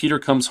 like, Peter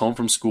comes home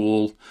from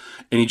school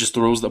and he just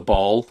throws the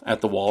ball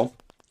at the wall,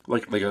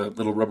 like a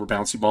little rubber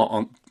bouncy ball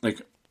on,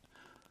 like,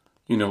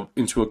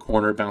 into a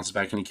corner, it bounces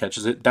back and he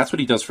catches it. That's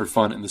what he does for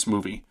fun in this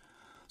movie.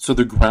 So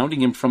they're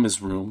grounding him from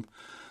his room.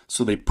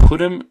 So they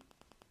put him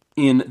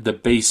in the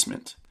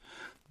basement.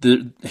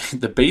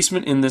 The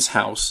basement in this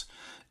house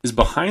is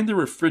behind the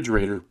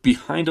refrigerator,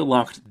 behind a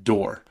locked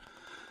door.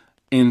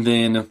 And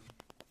then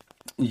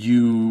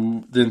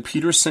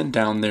Peter's sent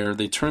down there.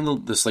 They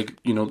turn this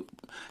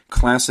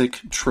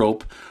classic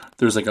trope.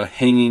 There's like a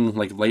hanging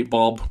like light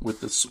bulb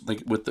with this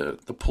with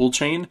the pull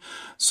chain.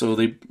 So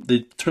they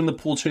turn the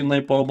pull chain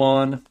light bulb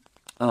on,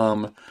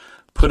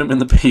 put him in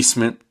the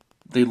basement.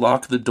 They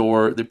lock the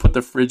door. They put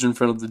the fridge in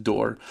front of the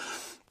door.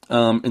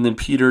 And then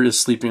Peter is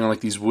sleeping on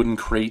like these wooden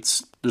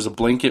crates. There's a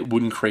blanket,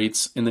 wooden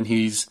crates, and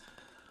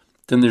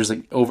then there's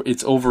like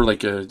over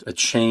like a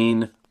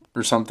chain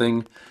or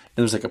something.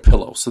 And there's like a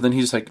pillow. So then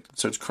he just like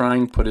starts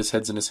crying, put his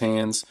heads in his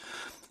hands,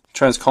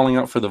 tries calling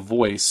out for the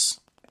voice.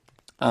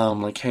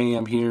 Like, hey,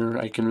 I'm here.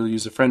 I can really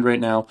use a friend right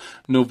now.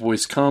 No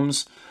voice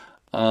comes.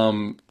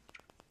 And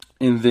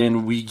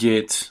then we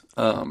get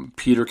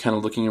Peter kind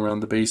of looking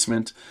around the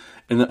basement.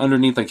 And then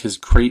underneath like his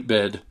crate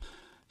bed,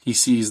 he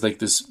sees like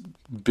this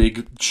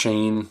big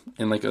chain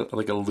and like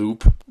a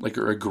loop,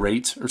 or a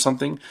grate or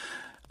something.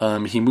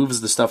 He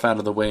moves the stuff out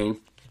of the way.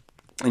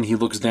 And he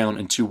looks down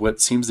into what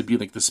seems to be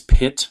like this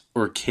pit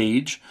or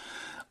cage.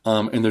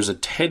 And there's a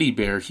teddy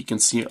bear. He can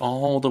see it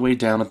all the way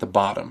down at the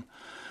bottom.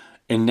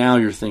 And now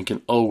you're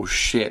thinking, oh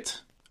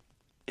shit,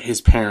 his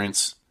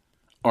parents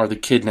are the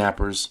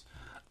kidnappers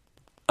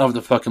of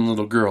the fucking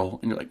little girl.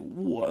 And you're like,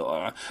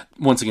 whoa.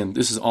 Once again,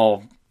 this is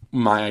all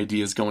my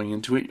ideas going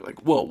into it. You're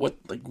like, whoa,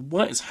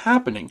 what is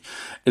happening?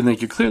 And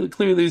like, you're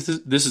clearly this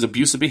is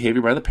abusive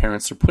behavior by the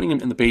parents. They're putting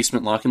him in the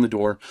basement, locking the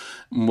door,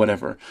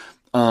 whatever.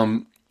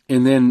 And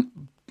then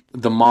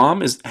the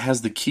mom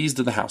has the keys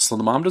to the house. So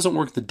the mom doesn't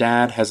work. The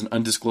dad has an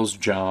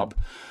undisclosed job.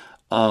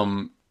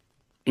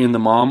 And the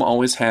mom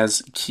always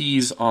has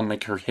keys on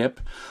like her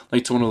hip,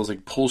 like to one of those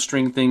like pull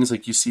string things,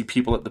 like you see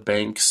people at the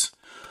banks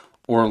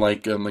or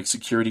like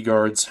security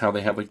guards, how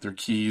they have like their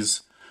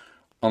keys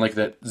on like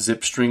that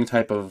zip string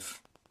type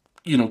of,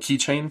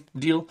 keychain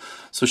deal.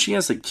 So she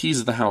has like keys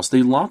to the house.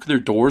 They lock their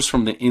doors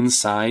from the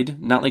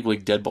inside, not like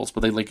deadbolts,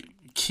 but they like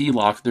key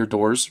lock their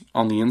doors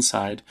on the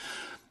inside.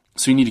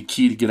 So you need a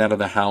key to get out of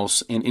the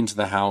house and into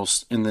the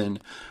house. And then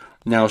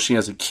now she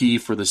has a key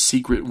for the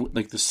secret,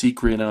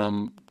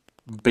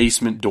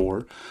 basement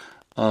door.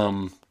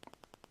 You're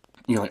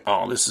like,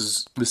 oh, this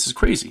is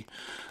crazy.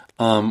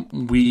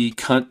 We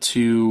cut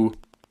to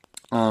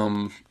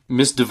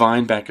Miss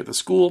Devine back at the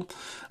school,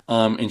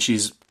 and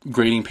she's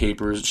grading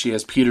papers. She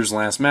has Peter's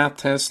last math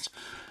test.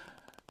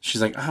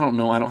 She's like, I don't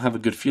know, I don't have a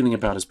good feeling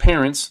about his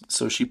parents.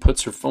 So she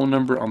puts her phone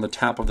number on the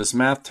top of this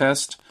math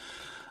test.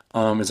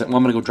 Is like, well,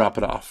 I'm going to go drop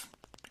it off.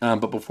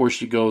 But before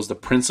she goes, the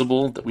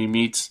principal that we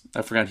meet,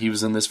 I forgot he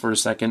was in this for a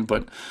second,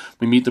 but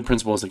we meet the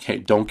principal. Is like, hey,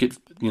 don't get,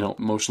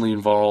 emotionally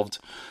involved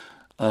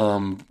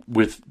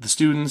with the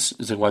students.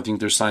 It's like, well, I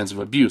think there's signs of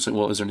abuse. Like,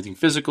 well, is there anything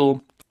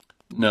physical?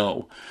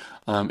 No.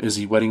 Is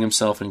he wetting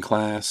himself in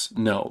class?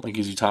 No. Like,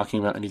 is he talking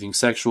about anything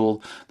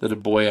sexual that a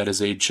boy at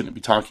his age shouldn't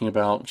be talking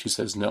about? She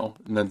says no.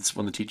 And that's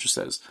when the teacher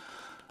says,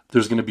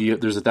 there's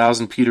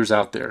 1,000 Peters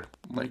out there.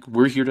 Like,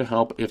 we're here to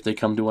help if they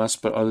come to us,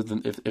 but other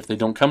than if they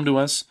don't come to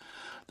us,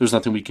 there's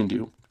nothing we can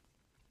do.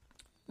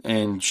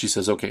 And she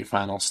says, okay,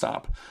 fine, I'll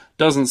stop.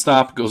 Doesn't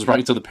stop, goes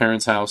right to the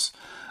parents' house.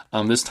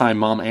 This time,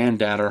 mom and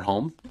dad are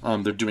home.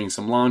 They're doing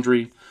some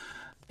laundry.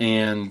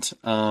 And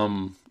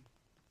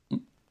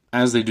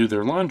as they do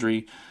their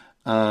laundry,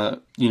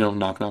 knock,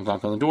 knock,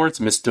 knock on the door.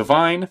 It's Miss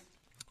Devine.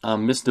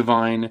 Miss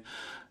Devine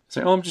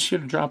say, oh, I'm just here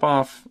to drop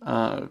off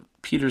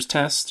Peter's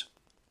test.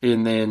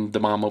 And then the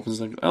mom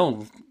opens, like,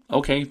 oh,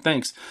 okay,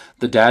 thanks.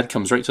 The dad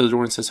comes right to the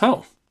door and says,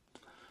 oh,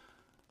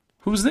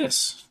 who's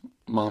this?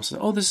 Mom says,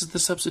 oh, this is the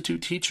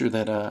substitute teacher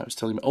that I was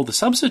telling you about. Oh, the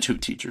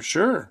substitute teacher,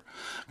 sure.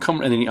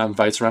 Come, and then he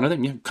invites her around. And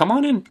then, yeah, come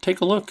on in,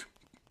 take a look.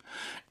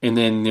 And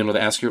then, they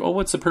ask her, oh,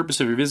 what's the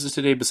purpose of your visit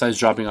today besides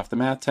dropping off the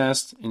math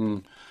test?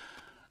 And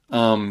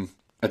I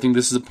think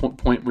this is a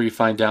point where you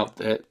find out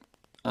that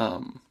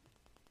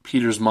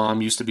Peter's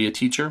mom used to be a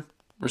teacher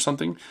or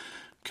something.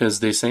 Because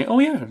they say, oh,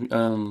 yeah,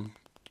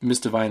 Miss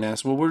Devine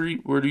asks, well,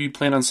 where do you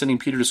plan on sending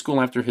Peter to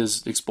school after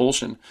his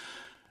expulsion?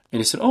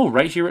 And he said, oh,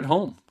 right here at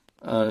home.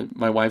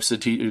 My wife's the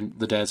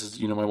dad says,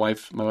 my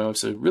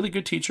wife's a really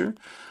good teacher.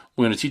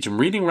 We're going to teach him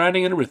reading,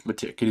 writing, and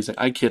arithmetic. And he's like,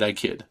 I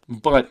kid.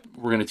 But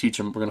we're going to teach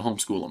him, we're going to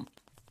homeschool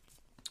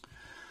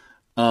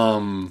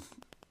him.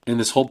 And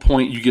this whole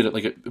point, you get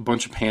like a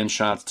bunch of pan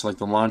shots to like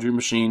the laundry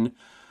machine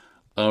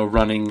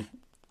running,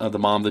 the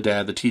mom, the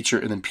dad, the teacher,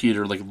 and then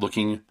Peter like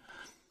looking,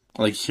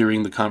 like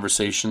hearing the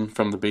conversation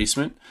from the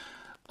basement.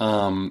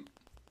 They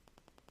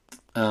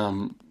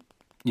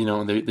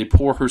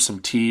pour her some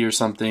tea or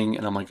something,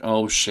 and I'm like,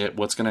 oh shit,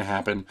 what's going to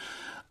happen?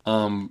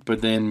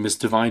 But then Miss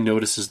Devine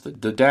notices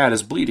that the dad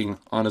is bleeding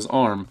on his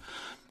arm,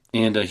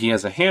 and he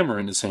has a hammer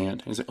in his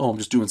hand. He's like, oh, I'm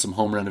just doing some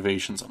home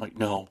renovations. I'm like,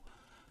 no,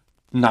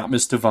 not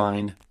Miss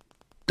Devine.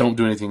 Don't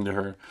do anything to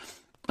her.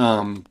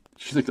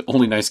 She's like the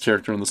only nice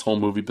character in this whole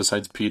movie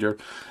besides Peter.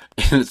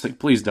 And it's like,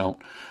 please don't.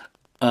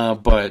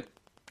 But,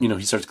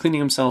 he starts cleaning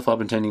himself up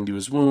and tending to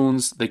his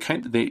wounds. They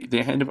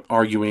end up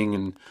arguing,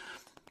 and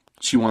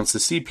she wants to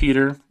see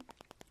Peter.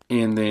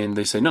 And then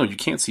they say, no, you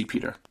can't see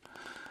Peter.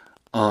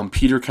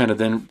 Peter kind of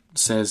then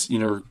says,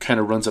 kind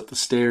of runs up the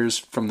stairs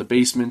from the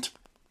basement.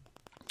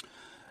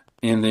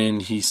 And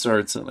then he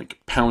starts like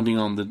pounding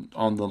on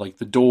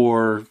the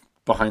door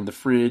behind the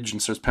fridge and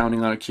starts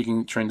pounding on it,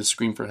 kicking, trying to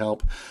scream for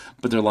help.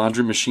 But their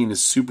laundry machine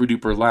is super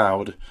duper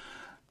loud.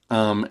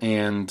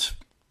 And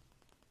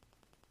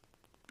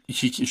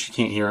she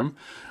can't hear him.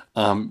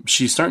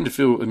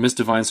 Miss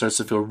Devine starts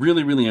to feel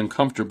really, really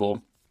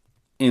uncomfortable.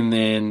 And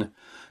then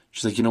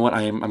she's like, you know what?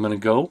 I'm going to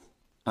go.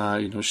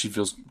 She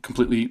feels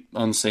completely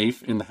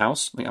unsafe in the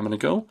house. Like, I'm going to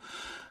go.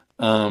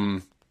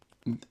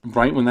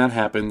 Right when that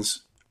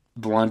happens,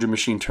 the laundry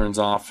machine turns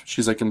off.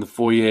 She's like in the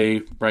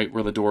foyer, right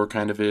where the door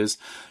kind of is.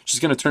 She's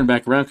going to turn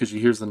back around because she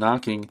hears the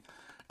knocking.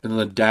 And then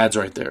the dad's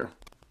right there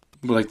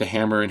with like the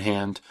hammer in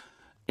hand.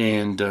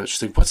 And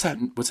she's like, what's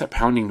that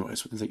pounding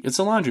noise? He's like, it's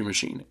a laundry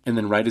machine. And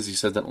then right as he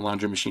said that, the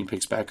laundry machine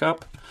picks back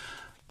up.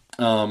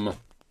 And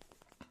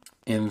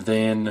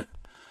then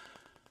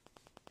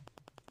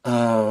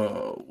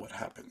what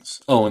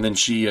happens? Oh, and then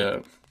she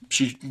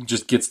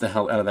just gets the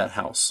hell out of that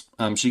house.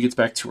 She gets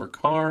back to her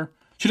car.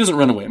 She doesn't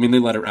run away. I mean, they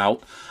let her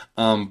out.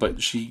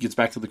 But she gets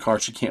back to the car.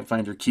 She can't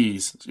find her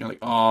keys. So you're like,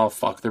 oh,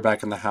 fuck, they're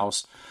back in the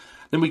house.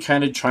 Then we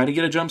kind of try to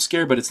get a jump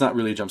scare, but it's not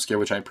really a jump scare,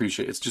 which I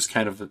appreciate. It's just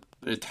kind of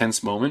a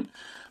tense moment.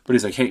 But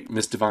he's like, hey,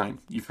 Miss Devine,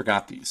 you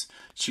forgot these.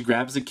 She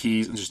grabs the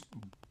keys and just,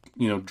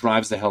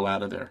 drives the hell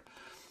out of there.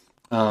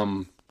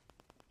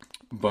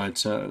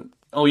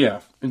 Oh yeah,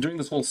 and during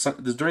this whole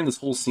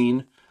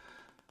scene,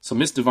 so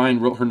Miss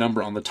Devine wrote her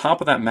number on the top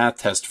of that math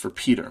test for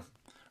Peter,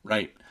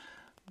 right?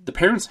 The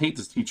parents hate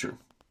this teacher,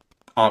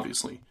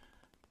 obviously,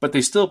 but they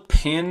still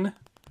pin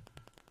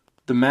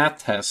the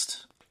math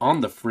test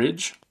on the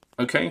fridge,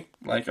 okay?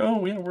 Like,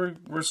 oh yeah,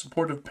 we're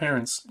supportive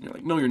parents. You're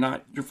like, no, you're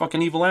not. You're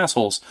fucking evil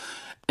assholes.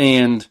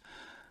 And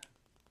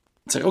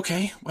it's like,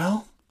 okay,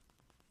 well,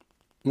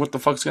 what the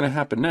fuck's gonna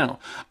happen now?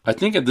 I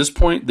think at this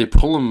point they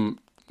pull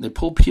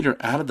Peter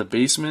out of the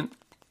basement.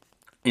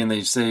 And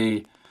they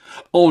say,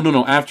 oh,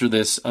 no, after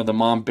this, the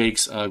mom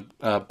bakes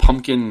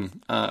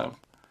pumpkin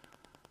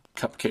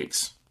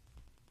cupcakes.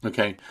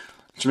 Okay?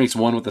 She makes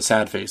one with a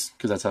sad face,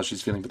 because that's how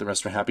she's feeling, but the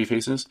rest are happy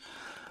faces.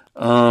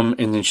 And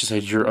then she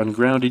said, you're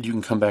ungrounded, you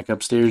can come back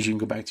upstairs, you can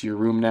go back to your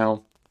room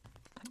now.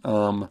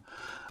 I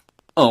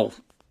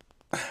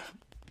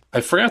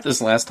forgot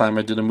this last time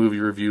I did a movie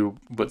review,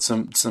 but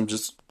some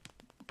just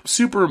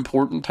super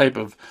important type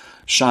of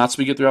shots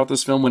we get throughout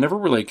this film. Whenever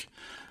we're, like,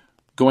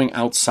 going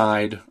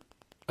outside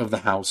of the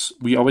house,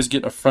 we always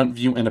get a front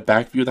view and a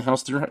back view of the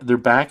house. Their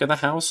back of the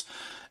house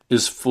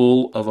is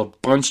full of a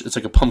bunch, it's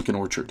like a pumpkin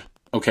orchard.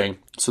 Okay,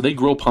 so they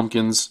grow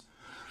pumpkins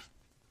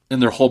in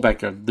their whole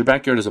backyard. Their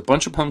backyard is a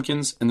bunch of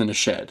pumpkins and then a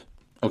shed.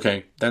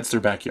 Okay, that's their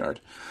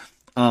backyard.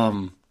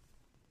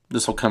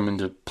 This will come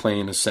into play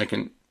in a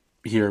second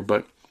here,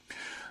 but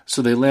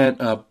So they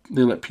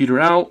let Peter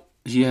out.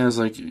 He has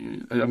like,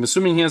 I'm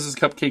assuming he has his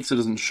cupcakes. It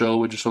doesn't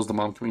show. It just shows the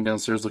mom coming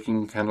downstairs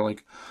looking kind of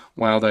like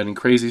wild-eyed and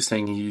crazy,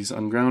 saying he's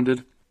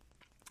ungrounded.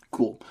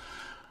 Cool.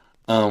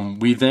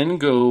 We then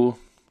go.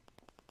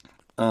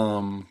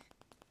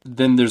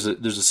 Then there's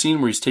a scene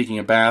where he's taking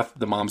a bath.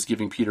 The mom's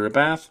giving Peter a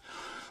bath.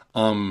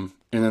 And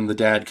then the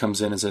dad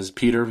comes in and says,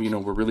 Peter,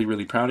 we're really,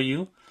 really proud of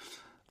you.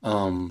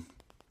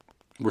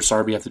 We're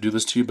sorry we have to do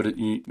this to you, but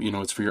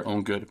it's for your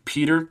own good.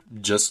 Peter,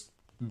 just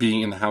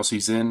being in the house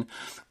he's in,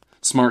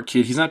 smart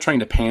kid. He's not trying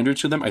to pander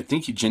to them. I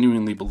think he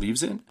genuinely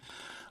believes it.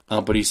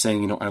 But he's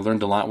saying, I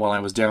learned a lot while I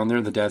was down there.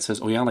 And the dad says,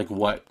 oh yeah, like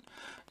what?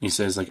 And he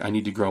says, like, I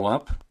need to grow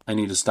up. I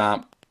need to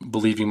stop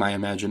believing my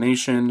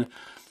imagination.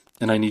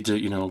 And I need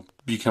to,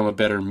 become a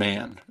better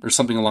man. Or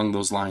something along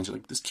those lines. You're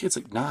like, this kid's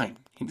like 9.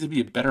 He needs to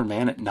be a better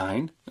man at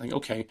 9? Like,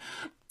 okay.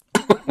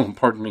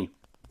 Pardon me.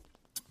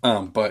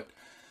 So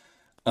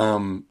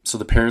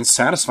the parents,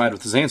 satisfied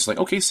with his answer, like,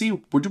 okay,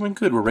 see, we're doing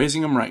good. We're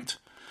raising him right.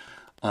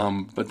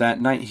 But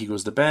that night he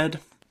goes to bed.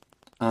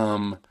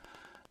 And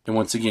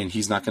once again,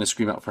 he's not going to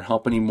scream out for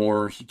help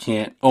anymore. He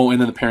can't. Oh,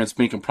 and then the parents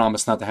make him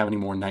promise not to have any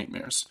more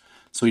nightmares.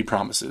 So he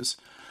promises.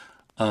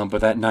 But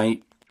that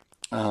night,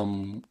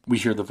 we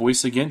hear the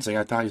voice again.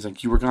 He's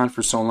like, you were gone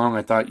for so long.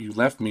 I thought you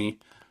left me.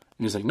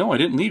 And he's like, no, I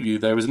didn't leave you.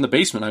 I was in the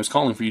basement. I was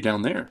calling for you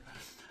down there.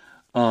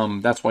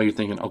 That's why you're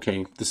thinking,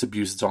 okay, this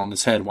abuse is all in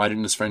his head. Why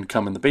didn't his friend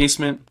come in the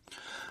basement?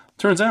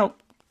 Turns out,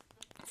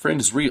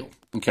 friend is real.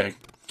 Okay.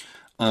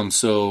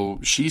 So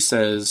she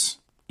says,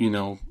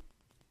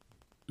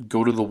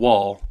 go to the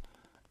wall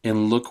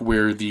and look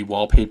where the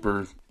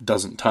wallpaper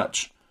doesn't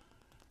touch.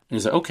 And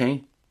he's like,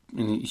 okay.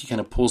 And he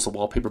kind of pulls the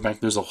wallpaper back.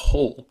 There's a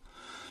hole.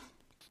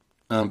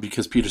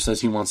 Because Peter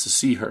says he wants to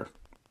see her.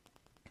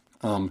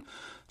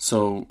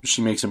 So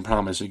she makes him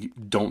promise, like,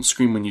 don't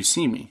scream when you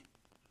see me.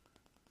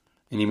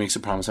 And he makes a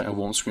promise, I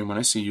won't scream when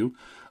I see you.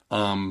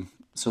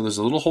 So there's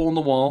a little hole in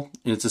the wall.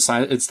 And it's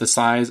the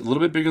size, a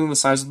little bit bigger than the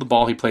size of the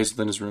ball he plays with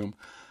in his room.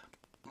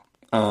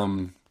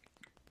 Then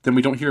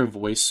we don't hear a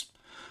voice.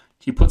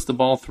 He puts the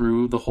ball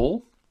through the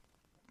hole.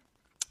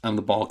 And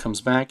the ball comes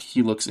back.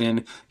 He looks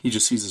in. He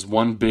just sees this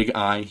one big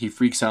eye. He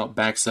freaks out,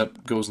 backs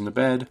up, goes into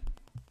bed,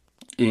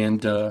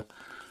 and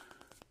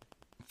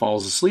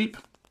falls asleep.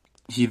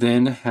 He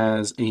then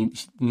has a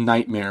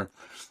nightmare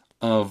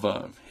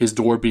of his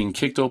door being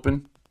kicked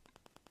open.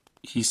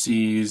 He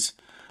sees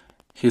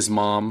his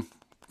mom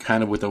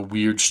kind of with a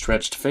weird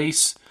stretched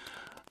face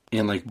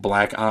and like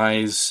black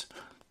eyes,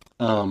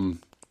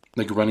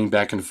 like running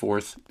back and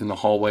forth in the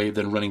hallway,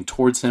 then running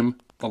towards him.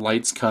 The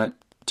lights cut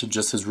to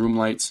just his room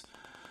lights.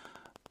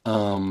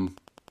 Oh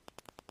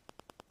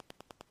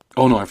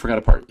no, I forgot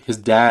a part. His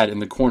dad in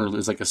the corner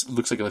is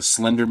looks like a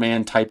Slender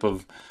Man type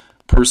of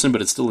person,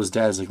 but it's still his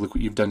dad. It's like, look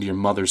what you've done to your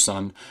mother,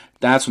 son.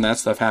 That's when that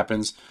stuff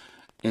happens.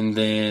 And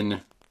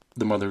then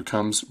the mother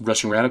comes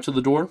rushing right up to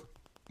the door.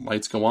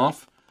 Lights go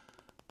off.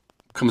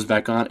 Comes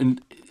back on.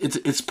 And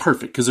it's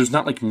perfect because there's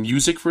not like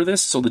music for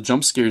this. So the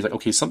jump scare is like,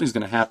 okay, something's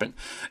going to happen.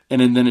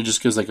 And then it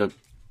just goes like a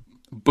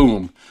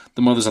boom.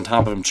 The mother's on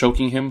top of him,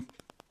 choking him.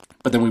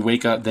 But then we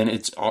wake up. Then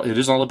it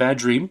is all a bad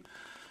dream.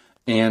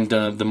 And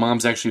the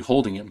mom's actually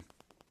holding him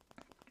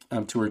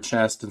to her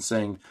chest and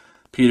saying,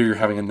 Peter, you're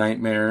having a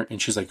nightmare. And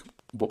she's like,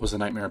 what was the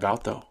nightmare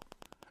about, though?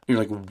 And you're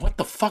like, what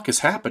the fuck is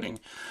happening?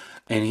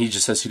 And he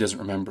just says he doesn't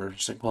remember.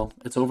 She's like, well,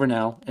 it's over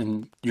now,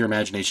 and your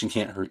imagination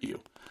can't hurt you.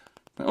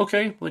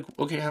 Okay,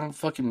 I don't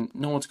fucking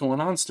know what's going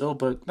on still,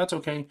 but that's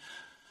okay.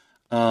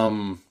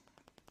 At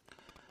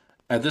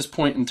this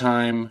point in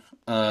time,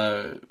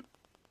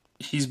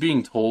 he's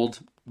being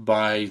told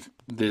by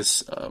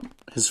this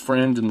his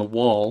friend in the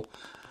wall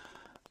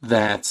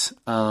that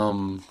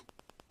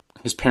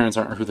his parents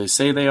aren't who they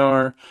say they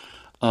are,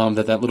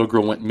 that little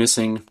girl went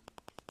missing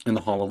in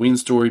the Halloween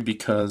story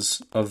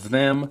because of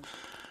them,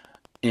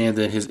 and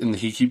that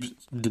he keeps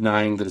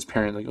denying that his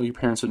parents, like, oh, your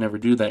parents would never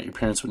do that, your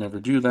parents would never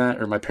do that,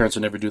 or my parents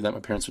would never do that, my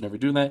parents would never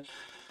do that.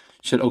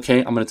 She said, okay,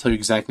 I'm going to tell you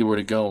exactly where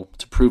to go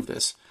to prove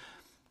this.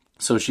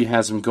 So she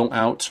has him go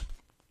out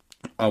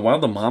while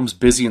the mom's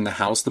busy in the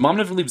house. The mom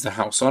never leaves the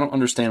house, so I don't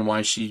understand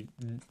why she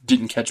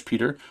didn't catch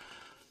Peter.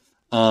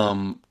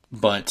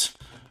 But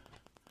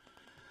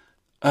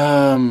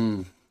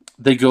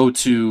he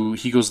goes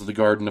to the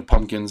garden of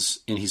pumpkins,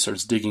 and he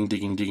starts digging.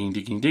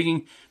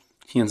 He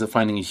ends up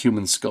finding a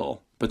human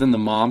skull. But then the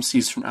mom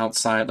sees from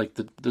outside, like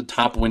the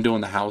top window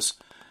in the house,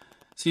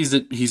 sees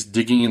that he's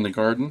digging in the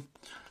garden.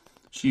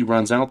 She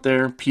runs out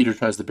there. Peter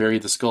tries to bury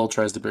the skull,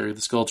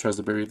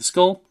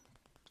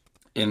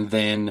 And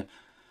then,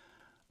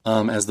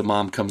 as the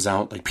mom comes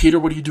out, like, Peter,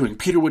 what are you doing?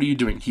 Peter, what are you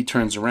doing? He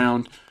turns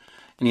around,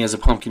 and he has a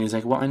pumpkin. He's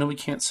like, well, I know we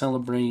can't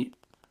celebrate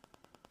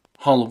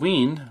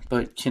Halloween,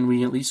 but can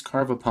we at least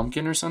carve a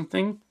pumpkin or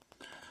something?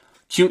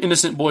 Cute,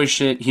 innocent boy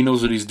shit. He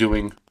knows what he's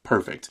doing.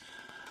 Perfect.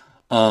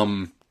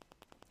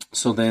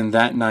 So then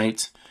that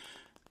night,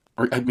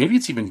 or maybe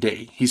it's even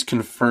day, he's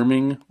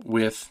confirming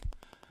with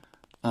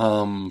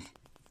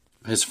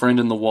his friend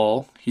in the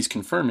wall. He's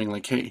confirming,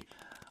 like, hey,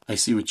 I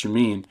see what you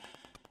mean.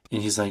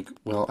 And he's like,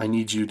 well, I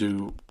need you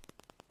to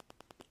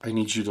I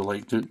need you to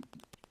like,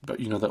 but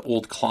the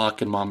old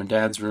clock in mom and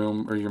dad's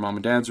room, or your mom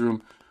and dad's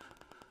room,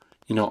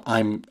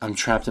 I'm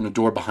trapped in a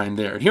door behind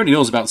there. And he already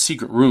knows about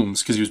secret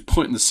rooms because he was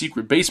put in the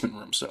secret basement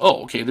room. So,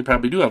 okay, they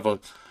probably do have a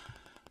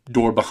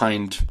door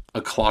behind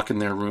a clock in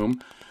their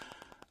room.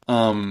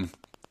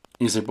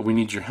 He's like, but we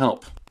need your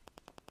help.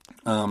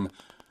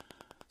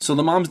 So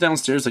the mom's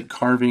downstairs, like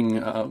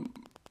carving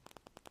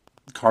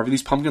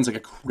these pumpkins like a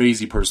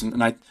crazy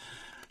person, and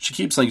she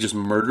keeps like just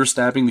murder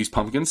stabbing these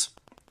pumpkins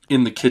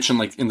in the kitchen,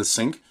 like in the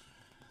sink.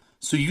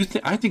 So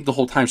I think the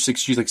whole time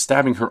she's like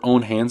stabbing her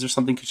own hands or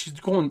something because she's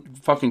going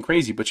fucking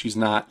crazy, but she's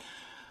not.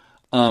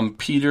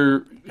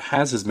 Peter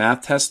has his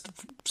math test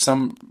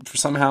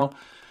somehow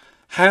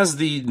has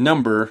the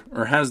number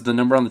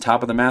on the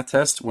top of the math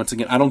test. Once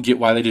again, I don't get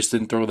why they just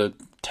didn't throw the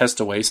test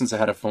away since it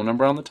had a phone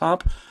number on the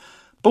top,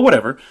 but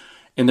whatever.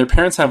 And their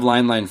parents have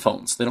landline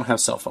phones. They don't have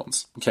cell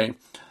phones. Okay.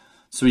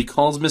 So he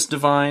calls Miss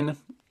Divine,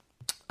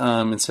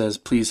 and says,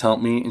 please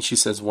help me. And she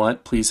says,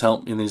 what? Please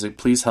help me. And then he's like,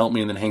 please help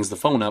me. And then hangs the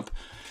phone up.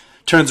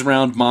 Turns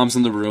around, mom's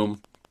in the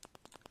room.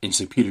 And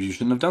she's like, Peter, you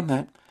shouldn't have done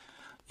that.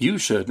 You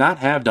should not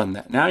have done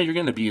that. Now you're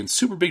going to be in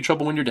super big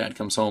trouble when your dad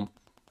comes home.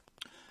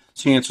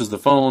 She answers the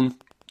phone.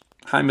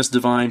 Hi, Miss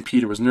Divine.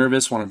 Peter was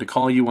nervous, wanted to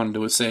call you, wanted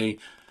to say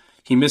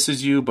he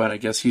misses you, but I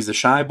guess he's a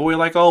shy boy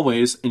like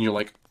always. And you're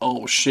like,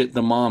 oh shit,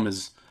 the mom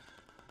is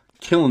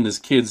killing this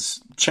kid's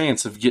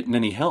chance of getting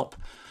any help.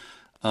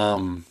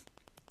 And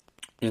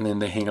then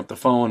they hang up the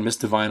phone. Miss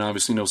Divine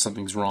obviously knows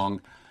something's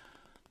wrong.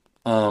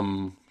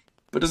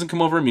 But doesn't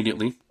come over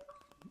immediately.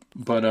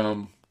 But,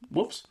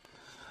 whoops.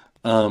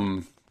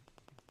 However,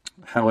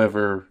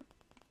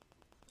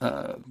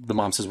 the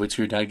mom says, wait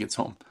till your dad gets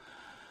home.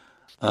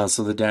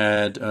 So the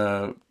dad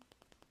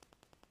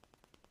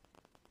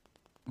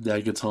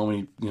gets home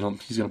and,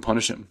 he's going to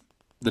punish him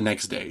the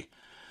next day.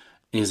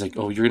 And he's like,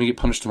 oh, you're going to get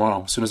punished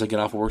tomorrow. As soon as I get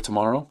off of work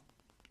tomorrow,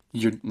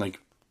 you're going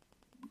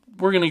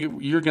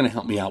to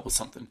help me out with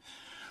something.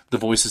 The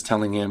voice is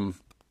telling him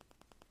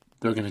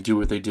they're going to do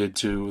what they did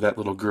to that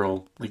little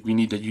girl. Like, you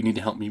need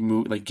to help me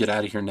move, like, get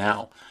out of here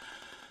now.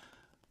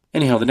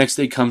 Anyhow, the next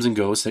day comes and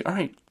goes. Say, all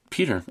right,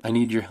 Peter, I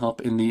need your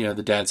help in the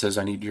dad says,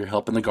 I need your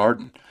help in the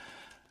garden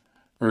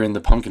or in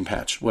the pumpkin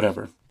patch,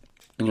 whatever.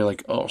 And you're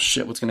like, oh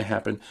shit, what's going to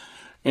happen?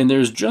 And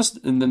then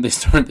they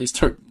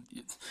start,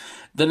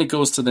 then it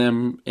goes to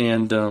them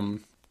and,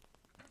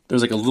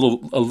 there's like a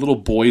little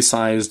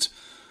boy-sized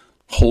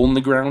hole in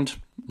the ground,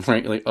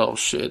 right? Like, oh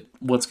shit,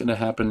 what's going to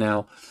happen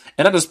now?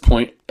 And at this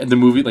point, the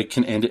movie like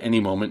can end at any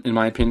moment, in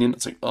my opinion.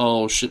 It's like,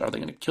 oh shit, are they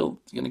going to kill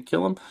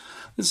him?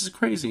 This is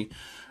crazy.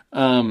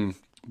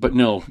 But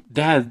no,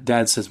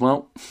 dad says,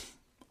 well,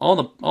 all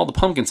the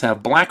pumpkins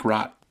have black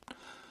rot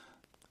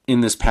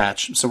in this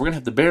patch, so we're going to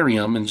have to bury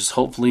them and just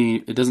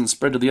hopefully it doesn't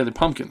spread to the other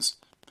pumpkins.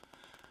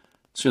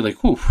 So you're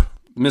like, whew,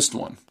 missed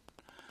one.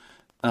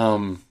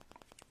 And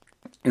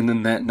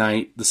then that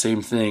night, the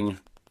same thing,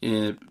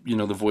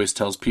 the voice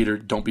tells Peter,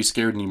 don't be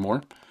scared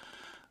anymore.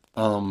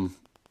 You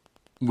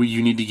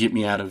need to get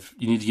me out of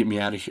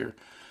here.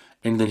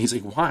 And then he's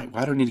like, why?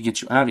 Why do I need to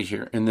get you out of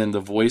here? And then the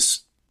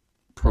voice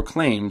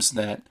proclaims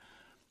that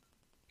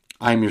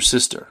I'm your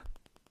sister.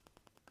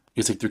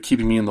 It's like they're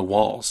keeping me in the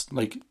walls.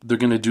 Like they're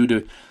gonna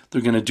do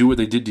what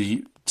they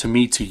did to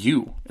me to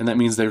you, and that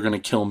means they're gonna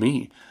kill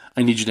me.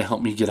 I need you to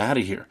help me get out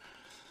of here.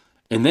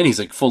 And then he's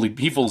like fully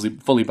buys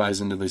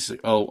into this. He's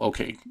like, oh,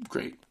 okay,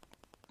 great.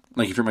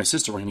 Like if you're my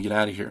sister, we're gonna get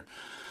out of here.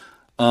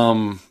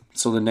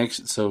 So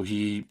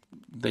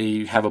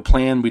they have a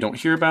plan we don't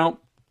hear about.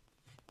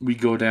 We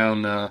go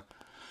down.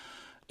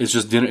 It's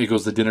just dinner. It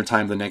goes to dinner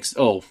time the next.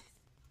 Oh,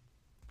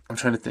 I'm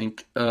trying to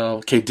think.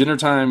 Okay, dinner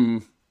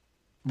time.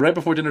 Right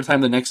before dinner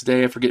time the next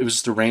day, I forget, it was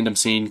just a random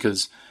scene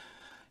because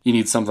you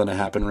need something to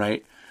happen,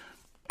 right?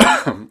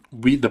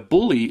 The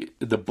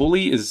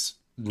bully is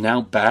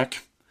now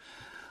back,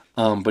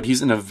 but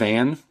he's in a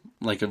van,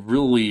 he's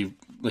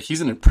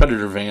in a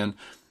Predator van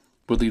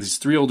with these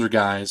three older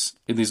guys,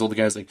 and these older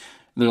guys, they're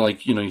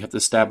like, you have to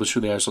establish who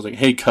they are. So it's like,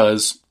 hey,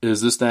 cuz,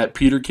 is this that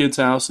Peter kid's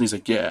house? And he's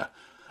like, yeah.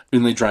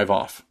 And they drive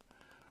off.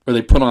 Or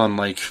they put on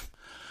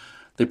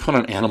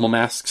animal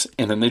masks,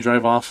 and then they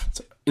drive off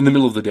in the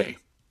middle of the day.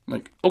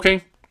 Like,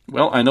 okay,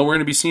 well, I know we're going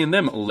to be seeing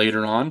them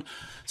later on,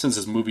 since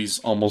this movie's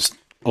almost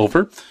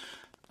over.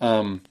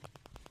 But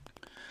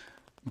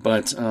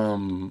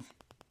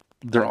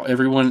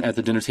everyone at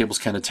the dinner table's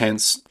kind of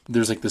tense.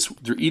 There's like this,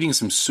 they're eating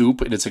some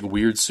soup, and it's like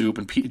weird soup,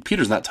 and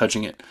Peter's not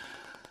touching it.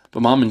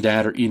 But mom and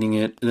dad are eating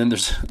it, and then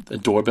there's the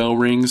doorbell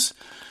rings,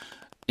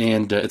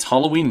 and it's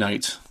Halloween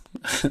night.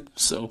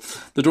 So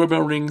the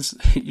doorbell rings,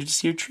 you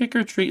just hear trick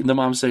or treat, and the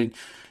mom's saying,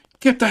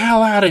 get the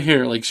hell out of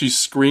here. Like she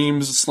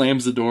screams,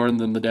 slams the door, and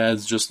then the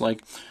dad's just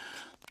like,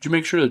 did you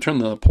make sure to turn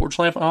the porch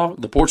light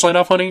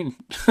off, honey?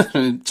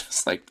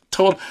 Just like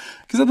total,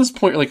 because at this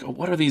point you're like,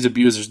 what are these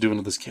abusers doing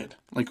to this kid?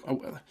 Like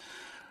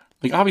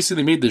obviously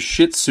they made this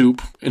shit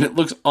soup and it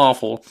looks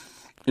awful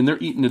and they're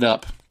eating it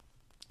up.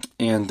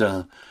 And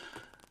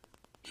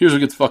here's what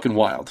gets fucking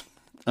wild.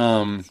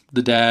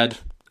 The dad,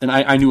 and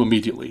I knew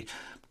immediately,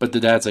 but the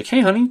dad's like,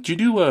 hey honey,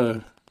 did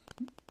you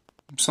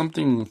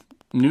something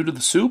new to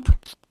the soup?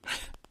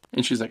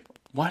 And she's like,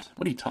 what?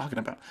 What are you talking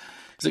about?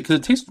 He's like, because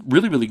it tastes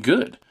really, really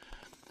good.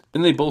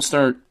 And they both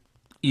start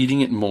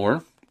eating it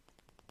more.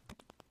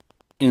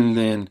 And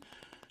then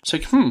she's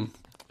like,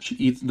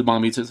 the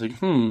mom eats it. It's like,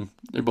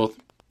 They're both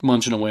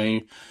munching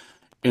away.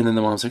 And then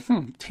the mom's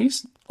like,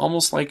 tastes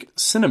almost like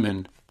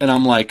cinnamon. And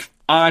I'm like,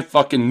 I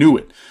fucking knew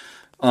it.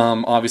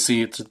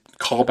 Obviously, it's a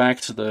callback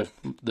to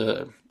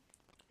the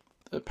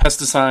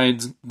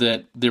pesticides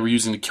that they were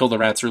using to kill the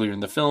rats earlier in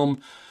the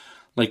film.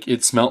 Like,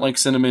 it smelled like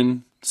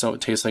cinnamon, so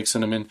it tastes like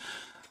cinnamon.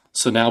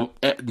 So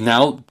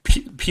now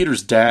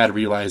Peter's dad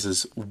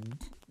realizes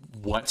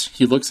what?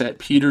 He looks at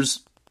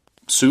Peter's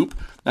soup.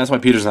 That's why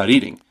Peter's not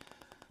eating.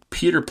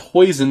 Peter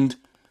poisoned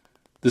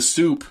the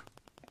soup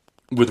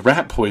with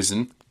rat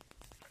poison.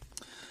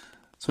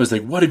 So he's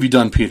like, what have you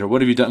done, Peter?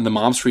 What have you done? And the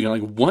mom's freaking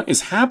out, like, what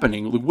is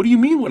happening? Like, what do you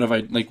mean, what have I,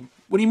 like,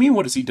 what do you mean,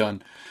 what has he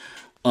done?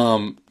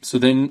 So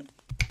then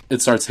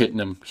it starts hitting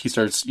him. He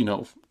starts, my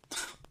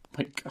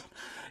God.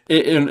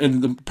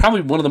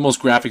 Probably one of the most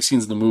graphic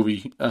scenes in the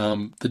movie,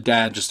 the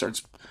dad just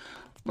starts,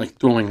 like,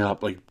 throwing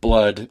up, like,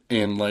 blood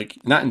and, like,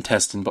 not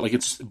intestine, but, like,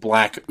 it's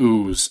black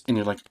ooze. And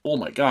you're like, oh,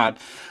 my God.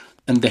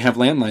 And they have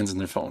landlines in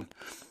their phone.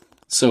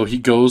 So he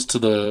goes to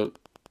the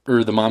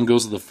mom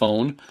goes to the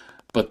phone,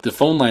 but the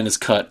phone line is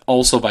cut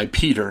also by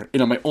Peter.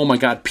 And I'm like, oh, my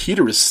God,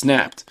 Peter is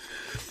snapped.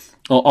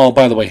 Oh,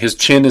 by the way, his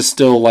chin is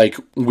still, like,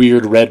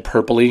 weird red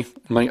purpley.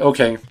 I'm like,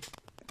 okay,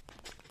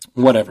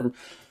 whatever.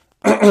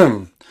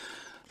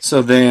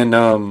 So then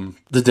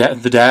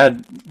the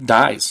dad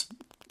dies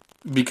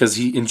because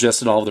he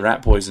ingested all of the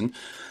rat poison.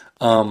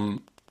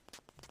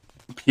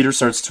 Peter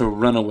starts to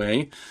run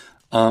away,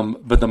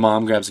 but the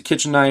mom grabs a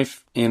kitchen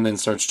knife and then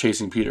starts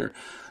chasing Peter.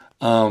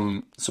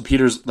 So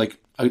Peter's like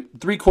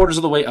 3/4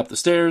 of the way up the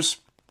stairs.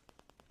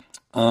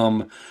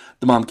 The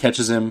mom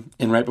catches him,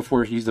 and right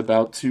before she's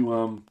about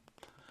to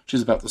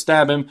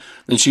stab him,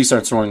 then she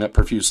starts throwing up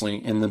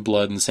profusely in the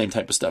blood and the same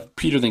type of stuff.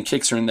 Peter then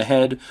kicks her in the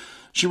head.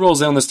 She rolls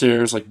down the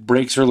stairs, like,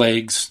 breaks her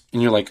legs,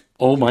 and you're like,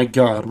 oh my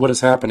God, what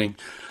is happening?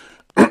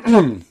 And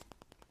then,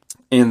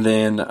 and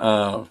then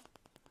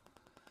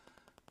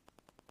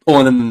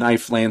the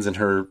knife lands in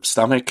her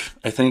stomach,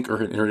 I think,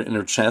 or in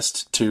her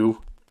chest,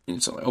 too.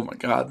 And so, like, oh my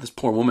God, this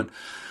poor woman.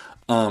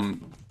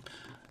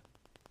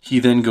 He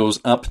then goes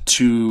up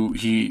to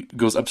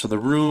the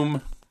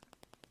room,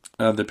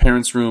 the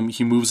parents' room.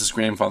 He moves his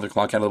grandfather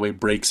clock out of the way,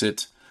 breaks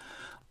it.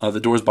 The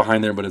door's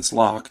behind there, but it's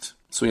locked.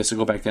 So he has to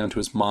go back down to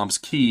his mom's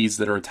keys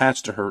that are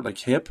attached to her, like,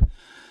 hip.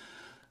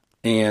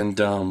 And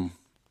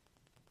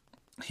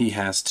he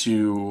has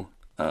to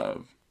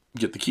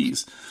get the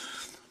keys.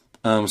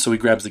 So he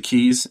grabs the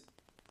keys,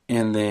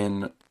 and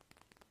then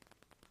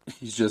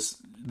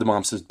the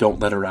mom says,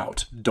 don't let her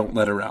out. Don't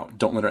let her out.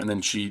 Don't let her out. And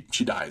then she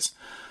dies.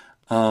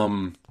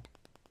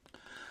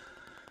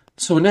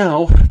 So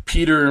now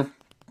Peter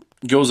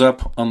goes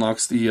up,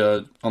 unlocks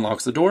the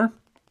door.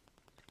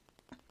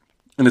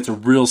 And it's a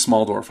real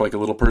small door for, like, a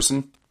little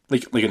person,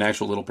 like an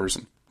actual little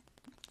person.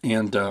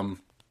 And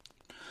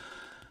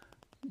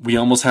we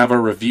almost have our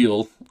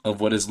reveal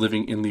of what is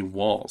living in the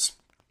walls.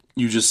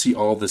 You just see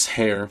all this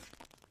hair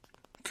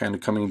kind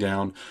of coming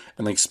down,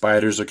 and, like,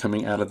 spiders are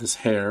coming out of this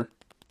hair,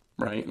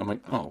 right? And I'm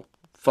like, oh,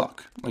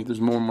 fuck. Like,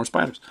 there's more and more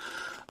spiders.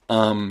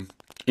 And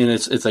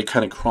it's like,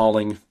 kind of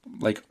crawling,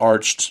 like,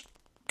 arched,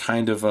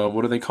 kind of,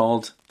 what are they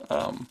called?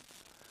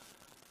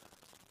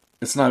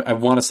 It's not, I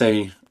want to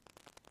say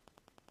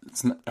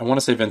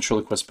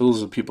ventriloquist, but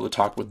those are the people that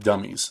talk with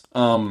dummies.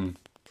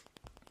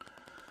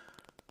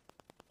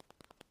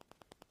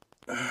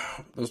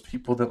 Those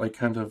people that, like,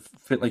 kind of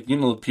fit, like,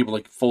 people,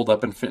 like, fold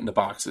up and fit into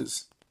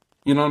boxes.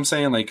 You know what I'm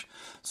saying? Like,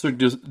 Cirque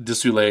du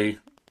Soleil,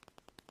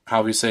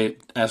 how we say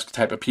it, esque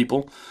type of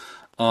people.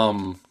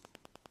 I'm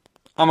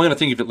going to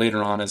think of it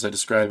later on as I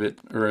describe it,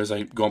 or as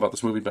I go about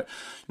this movie, but,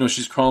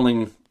 she's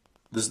crawling,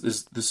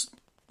 this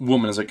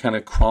woman is, like, kind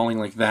of crawling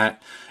like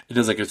that. It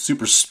does, like, a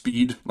super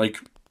speed, like,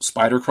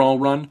 spider crawl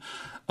run.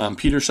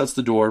 Peter shuts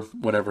the door,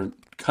 whatever.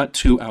 Cut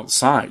to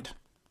outside,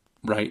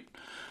 right?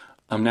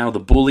 Now the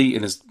bully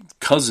and his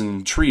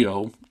cousin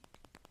trio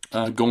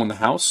go in the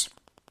house.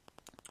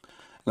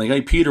 Like,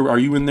 hey, Peter, are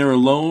you in there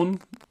alone?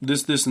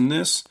 This, and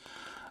this.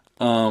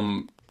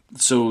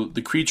 So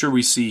the creature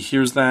we see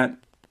hears that,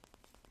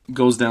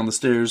 goes down the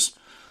stairs,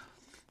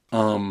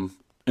 and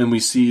we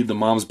see the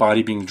mom's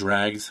body being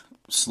dragged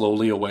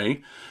slowly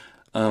away.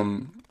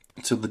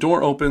 So the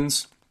door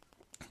opens.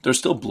 There's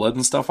still blood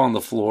and stuff on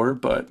the floor,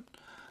 but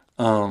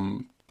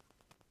the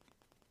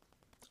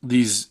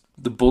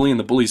bully and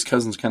the bully's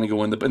cousins kind of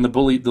go in. And the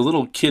bully, the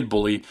little kid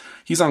bully,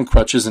 he's on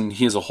crutches and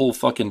he has a whole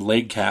fucking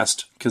leg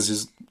cast because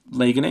his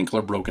leg and ankle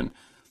are broken.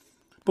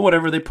 But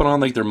whatever, they put on,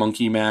 like, their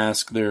monkey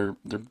mask, their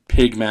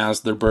pig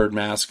mask, their bird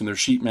mask, and their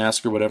sheep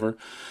mask or whatever.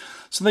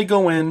 So they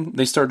go in,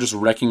 they start just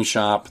wrecking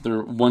shop.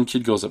 One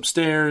kid goes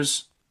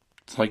upstairs,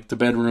 like the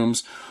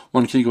bedrooms.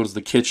 One kid goes to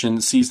the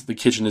kitchen, sees that the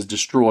kitchen is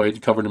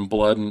destroyed, covered in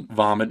blood and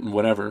vomit and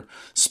whatever,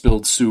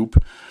 spilled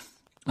soup.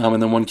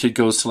 And then one kid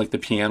goes to, like, the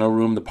piano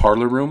room, the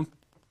parlor room,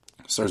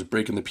 starts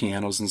breaking the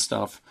pianos and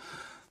stuff.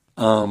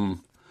 And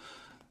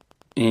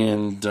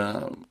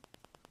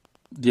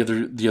the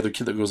other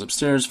kid that goes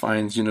upstairs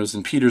finds, is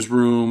in Peter's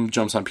room,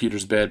 jumps on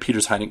Peter's bed.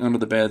 Peter's hiding under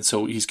the bed,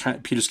 so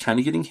Peter's kind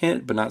of getting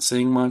hit, but not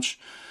saying much.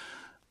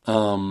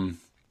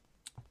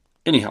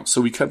 Anyhow, so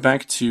we cut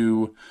back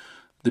to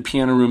the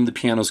piano room. The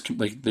piano's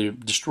they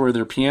destroy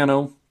their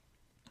piano.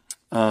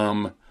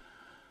 The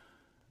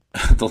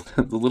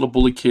little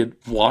bully kid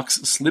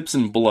slips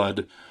in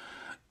blood,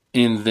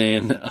 and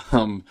then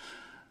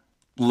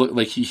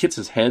he hits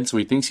his head, so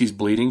he thinks he's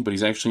bleeding, but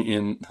he's actually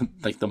in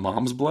the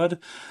mom's blood.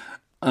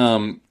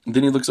 Then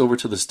he looks over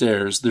to the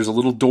stairs. There's a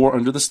little door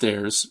under the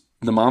stairs.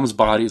 The mom's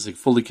body is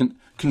fully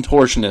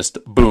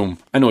contortionist. Boom!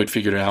 I know I'd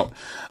figured it out.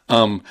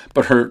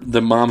 But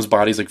the mom's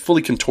body is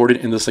fully contorted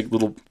in this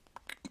little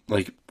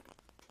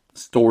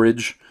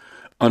storage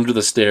under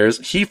the stairs.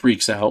 He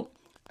freaks out.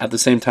 At the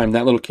same time,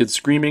 that little kid's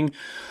screaming.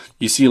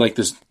 You see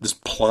this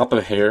plop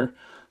of hair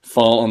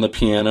fall on the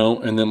piano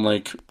and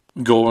then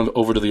go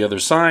over to the other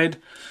side.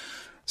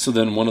 So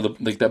then one of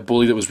the that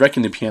bully that was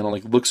wrecking the piano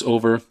looks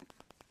over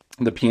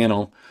the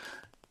piano.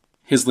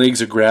 His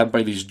legs are grabbed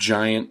by these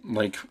giant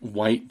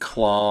white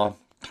claw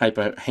type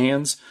of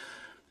hands.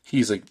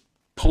 He's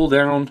pulled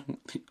down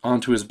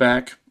onto his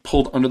back,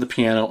 pulled under the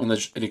piano, and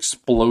there's an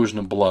explosion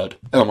of blood.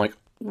 And I'm like,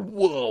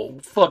 whoa,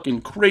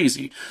 fucking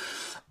crazy.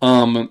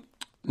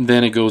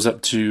 Then it goes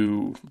up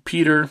to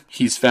Peter.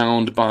 He's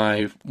found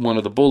by one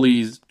of the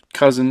bully's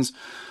cousins,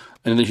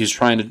 and then he's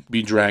trying to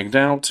be dragged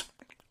out.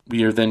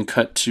 We are then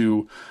cut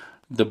to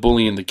the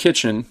bully in the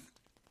kitchen,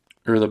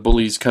 or the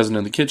bully's cousin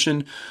in the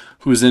kitchen,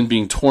 who is then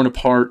being torn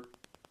apart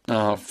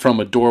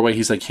from a doorway.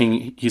 He's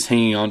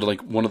hanging on to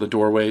one of the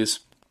doorways.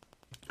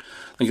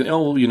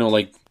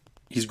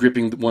 He's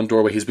gripping one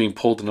doorway, he's being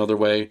pulled another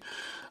way.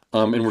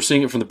 And we're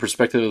seeing it from the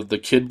perspective of the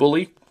kid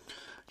bully.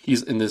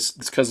 He's in this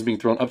cousin being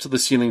thrown up to the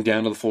ceiling,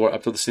 down to the floor,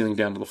 up to the ceiling,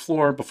 down to the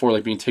floor, before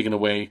being taken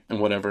away and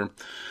whatever.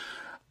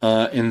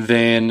 And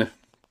then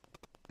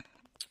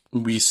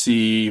we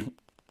see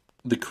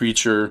the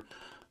creature,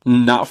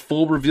 not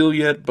full reveal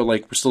yet, but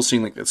we're still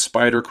seeing that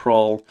spider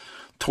crawl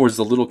towards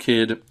the little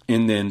kid,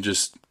 and then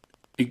just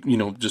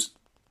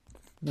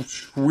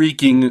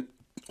shrieking,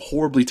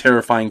 horribly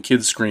terrifying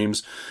kid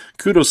screams.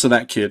 Kudos to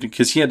that kid,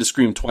 because he had to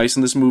scream twice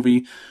in this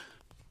movie.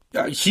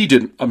 He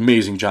did an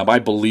amazing job. I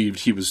believed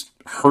he was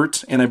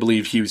hurt, and I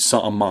believe he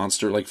saw a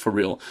monster, for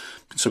real.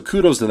 So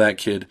kudos to that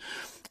kid.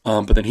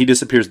 But then he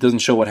disappears, doesn't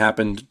show what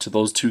happened to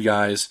those two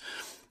guys,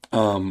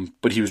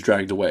 but he was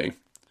dragged away.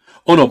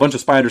 Oh no, a bunch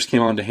of spiders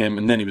came onto him,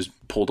 and then he was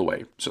pulled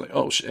away. So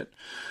oh shit.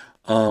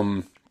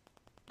 But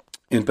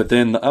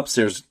then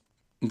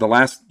the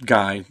last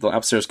guy, the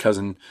upstairs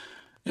cousin,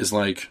 is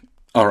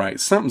all right,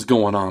 something's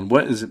going on.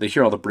 What is it? They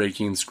hear all the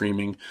breaking and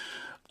screaming.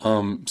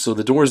 So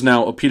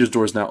Peter's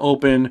door is now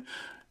open.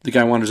 The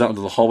guy wanders out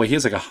into the hallway. He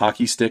has a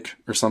hockey stick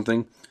or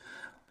something.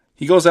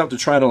 He goes out to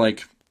try to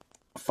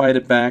fight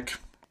it back.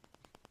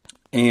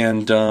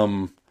 And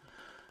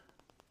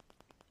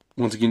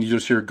once again, you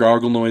just hear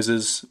gargle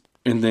noises,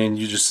 and then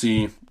you just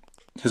see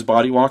his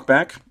body walk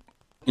back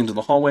into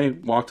the hallway,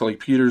 walk to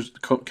Peter's,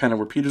 kind of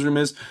where Peter's room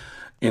is,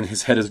 and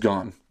his head is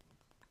gone.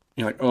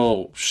 You're like,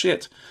 oh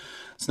shit.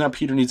 So now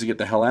Peter needs to get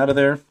the hell out of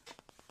there.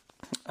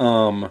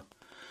 I'm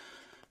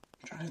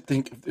trying to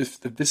think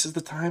if this is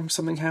the time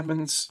something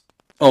happens.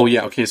 Oh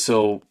yeah, okay,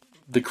 so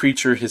the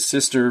creature, his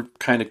sister,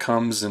 kind of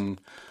comes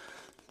and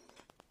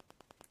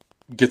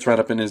gets right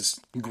up in his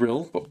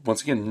grill, but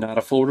once again, not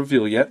a full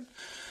reveal yet.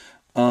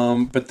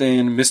 But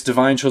then Miss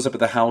Divine shows up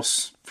at the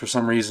house for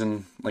some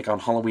reason, on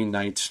Halloween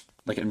night,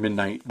 at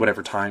midnight,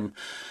 whatever time.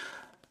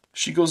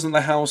 She goes in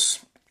the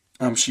house.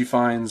 She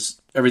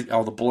finds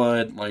all the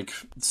blood.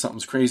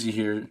 Something's crazy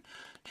here.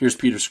 Here's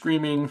Peter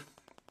screaming.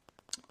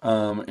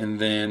 And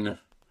then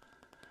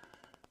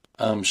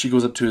she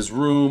goes up to his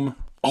room.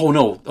 Oh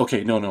no!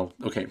 Okay, no.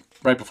 Okay,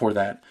 right before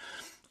that,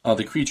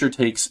 the creature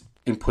takes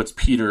and puts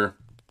Peter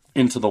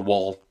into the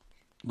wall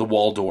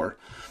door.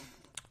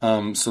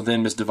 So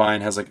then Miss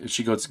Divine has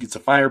gets a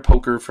fire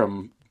poker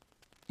from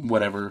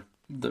whatever,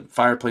 the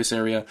fireplace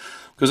area,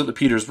 goes up to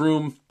Peter's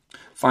room,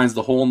 finds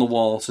the hole in the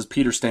wall, says,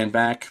 Peter, stand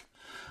back,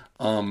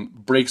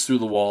 breaks through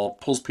the wall,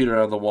 pulls Peter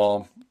out of the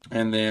wall,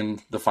 and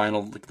then the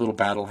final little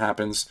battle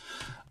happens.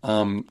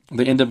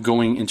 They end up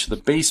going into the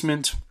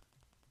basement.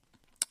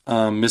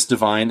 Miss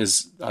Divine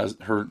is,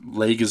 her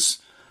leg is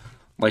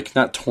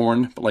not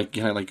torn, but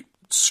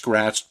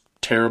scratched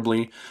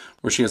terribly,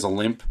 where she has a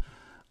limp.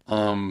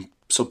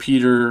 So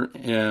Peter,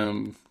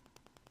 and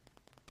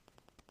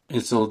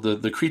so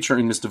the creature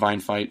and Miss Divine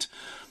fight,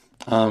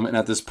 and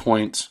at this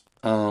point,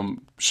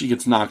 she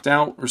gets knocked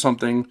out or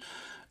something,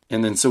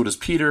 and then so does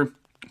Peter.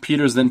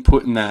 Peter's then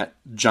put in that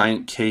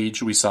giant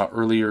cage we saw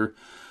earlier,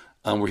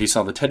 where he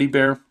saw the teddy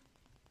bear.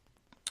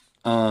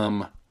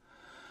 So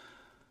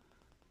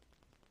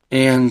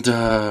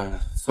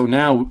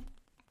now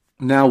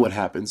what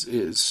happens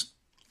is,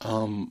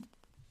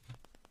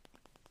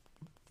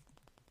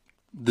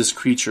 this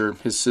creature,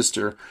 his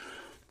sister,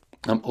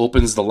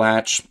 opens the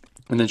latch,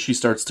 and then she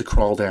starts to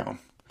crawl down.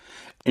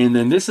 And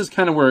then this is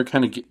kind of where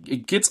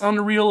it gets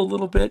unreal a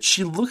little bit.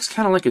 She looks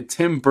kind of like a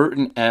Tim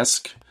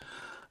Burton-esque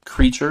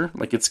creature.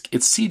 Like it's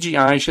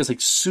CGI. She has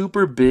like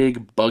super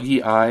big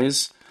buggy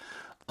eyes.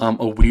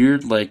 A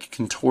weird like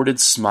contorted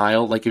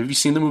smile. Like have you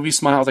seen the movie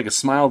Smile? It's like a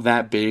smile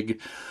that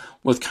big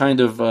with kind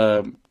of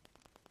what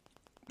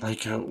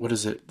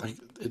is it? Like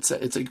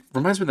it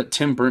reminds me of that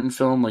Tim Burton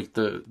film, like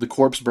the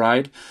Corpse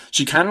Bride.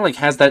 She kind of like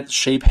has that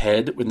shape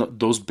head with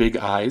those big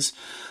eyes.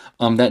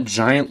 That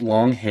giant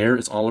long hair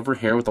is all of her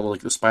hair with all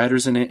like the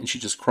spiders in it, and she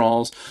just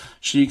crawls.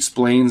 She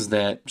explains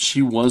that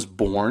she was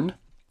born,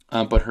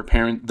 but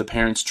the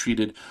parents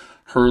treated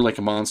her like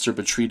a monster,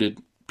 but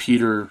treated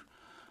Peter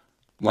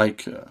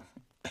like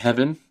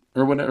heaven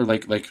or whatever,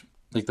 like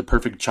the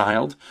perfect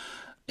child,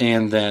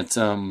 and that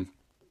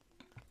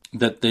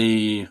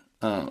they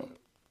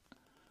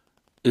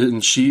and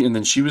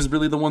then she was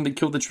really the one that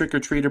killed the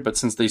trick-or-treater, but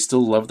since they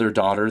still love their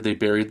daughter, they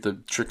buried the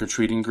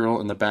trick-or-treating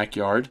girl in the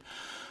backyard.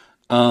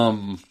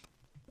 I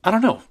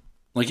don't know.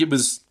 Like it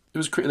was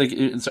like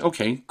it's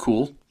okay,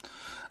 cool.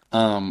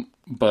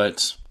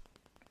 But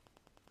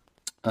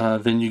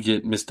then you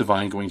get Miss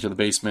Divine going to the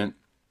basement,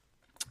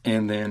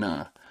 and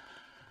then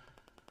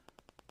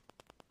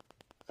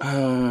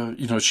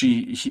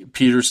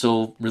Peter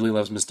still really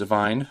loves Miss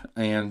Divine,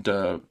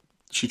 and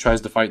she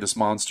tries to fight this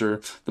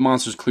monster. The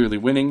monster's clearly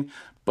winning,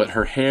 but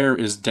her hair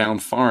is down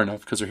far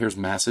enough, because her hair's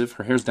massive.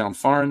 Her hair's down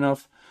far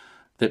enough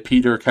that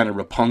Peter kind of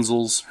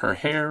Rapunzels her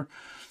hair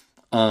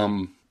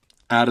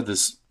out of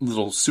this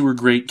little sewer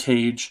grate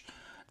cage,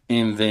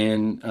 and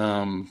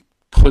then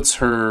puts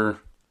her.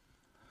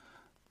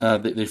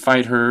 They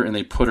fight her, and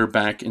they put her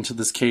back into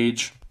this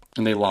cage,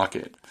 and they lock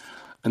it.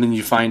 And then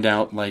you find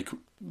out, like,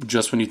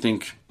 just when you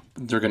think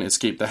they're going to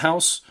escape the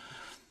house,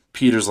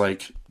 Peter's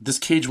like, this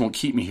cage won't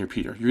keep me here,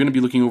 Peter. You're going to be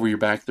looking over your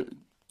back,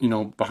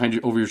 behind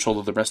you, over your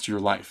shoulder the rest of your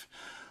life.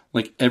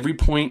 Like, every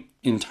point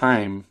in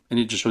time, and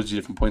it just shows you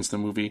different points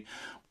in the movie,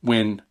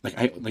 when,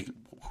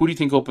 who do you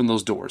think opened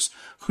those doors?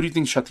 Who do you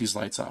think shut these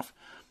lights off?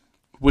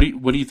 What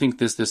do you think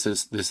this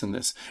is, this, and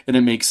this? And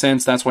it makes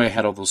sense. That's why I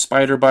had all those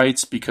spider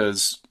bites,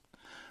 because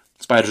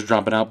spiders are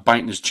dropping out,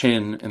 biting his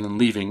chin, and then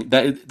leaving.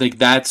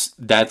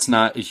 That's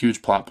not a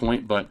huge plot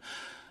point, but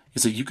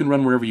it's like, you can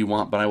run wherever you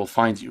want, but I will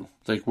find you.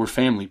 Like, we're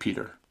family,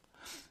 Peter.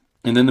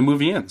 And then the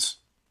movie ends.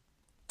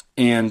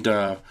 And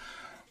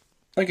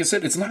like I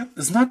said, it's not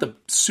the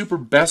super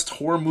best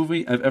horror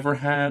movie I've ever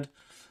had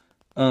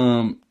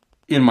in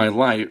my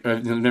life.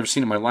 I've never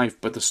seen in my life,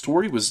 but the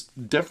story was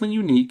definitely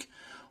unique,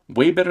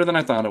 way better than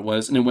I thought it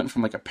was, and it went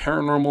from like a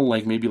paranormal,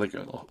 like maybe like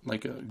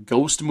a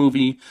ghost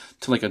movie,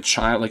 to like a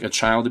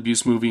child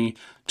abuse movie,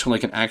 to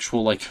like an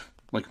actual like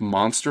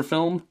monster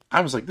film.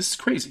 I was like, this is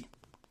crazy.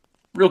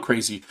 Real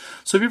crazy.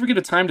 So if you ever get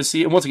a time to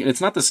see it, and once again,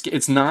 it's not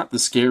the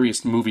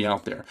scariest movie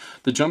out there.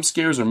 The jump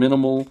scares are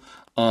minimal.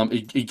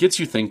 It gets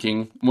you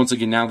thinking. Once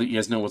again, now that you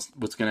guys know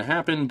what's going to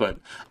happen, but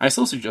I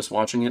still suggest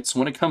watching it. So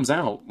when it comes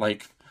out,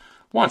 like,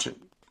 watch it,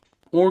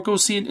 or go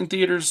see it in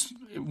theaters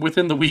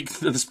within the week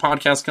that this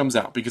podcast comes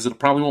out, because it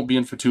probably won't be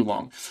in for too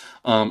long.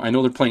 I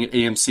know they're playing at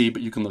AMC,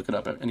 but you can look it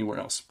up anywhere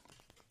else.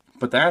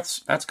 But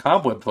that's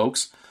Cobweb,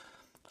 folks.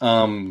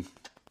 I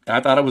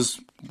thought it was,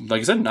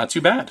 like I said, not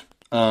too bad.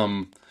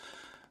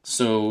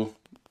 So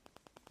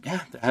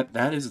yeah,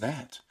 that is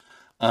that.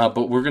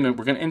 But we're gonna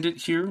end it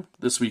here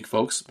this week,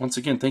 folks. Once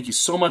again, thank you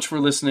so much for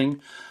listening.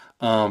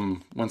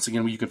 Once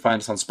again, you can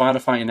find us on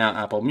Spotify and now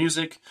Apple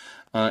Music,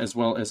 as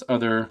well as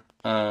other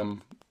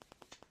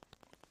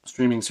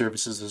streaming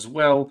services as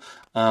well.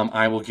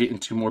 I will get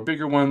into more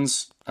bigger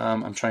ones.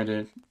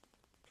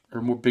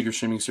 More bigger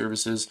streaming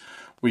services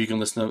where you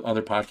can listen to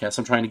other podcasts.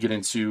 I'm trying to get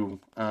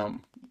into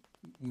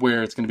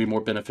where it's going to be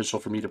more beneficial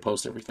for me to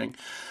post everything,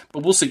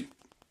 but we'll see.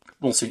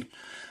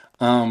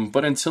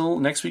 But until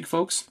next week,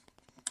 folks,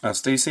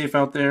 stay safe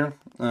out there.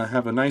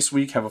 Have a nice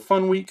week. Have a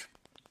fun week.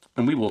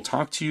 And we will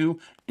talk to you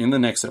in the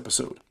next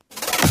episode.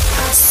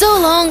 So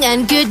long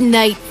and good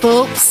night,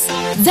 folks.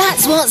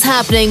 That's what's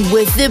happening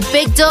with the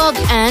Big Dog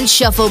and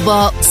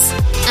Shufflebox.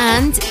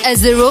 And,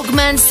 as the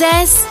Rockman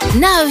says,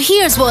 now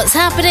here's what's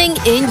happening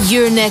in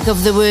your neck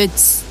of the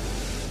woods.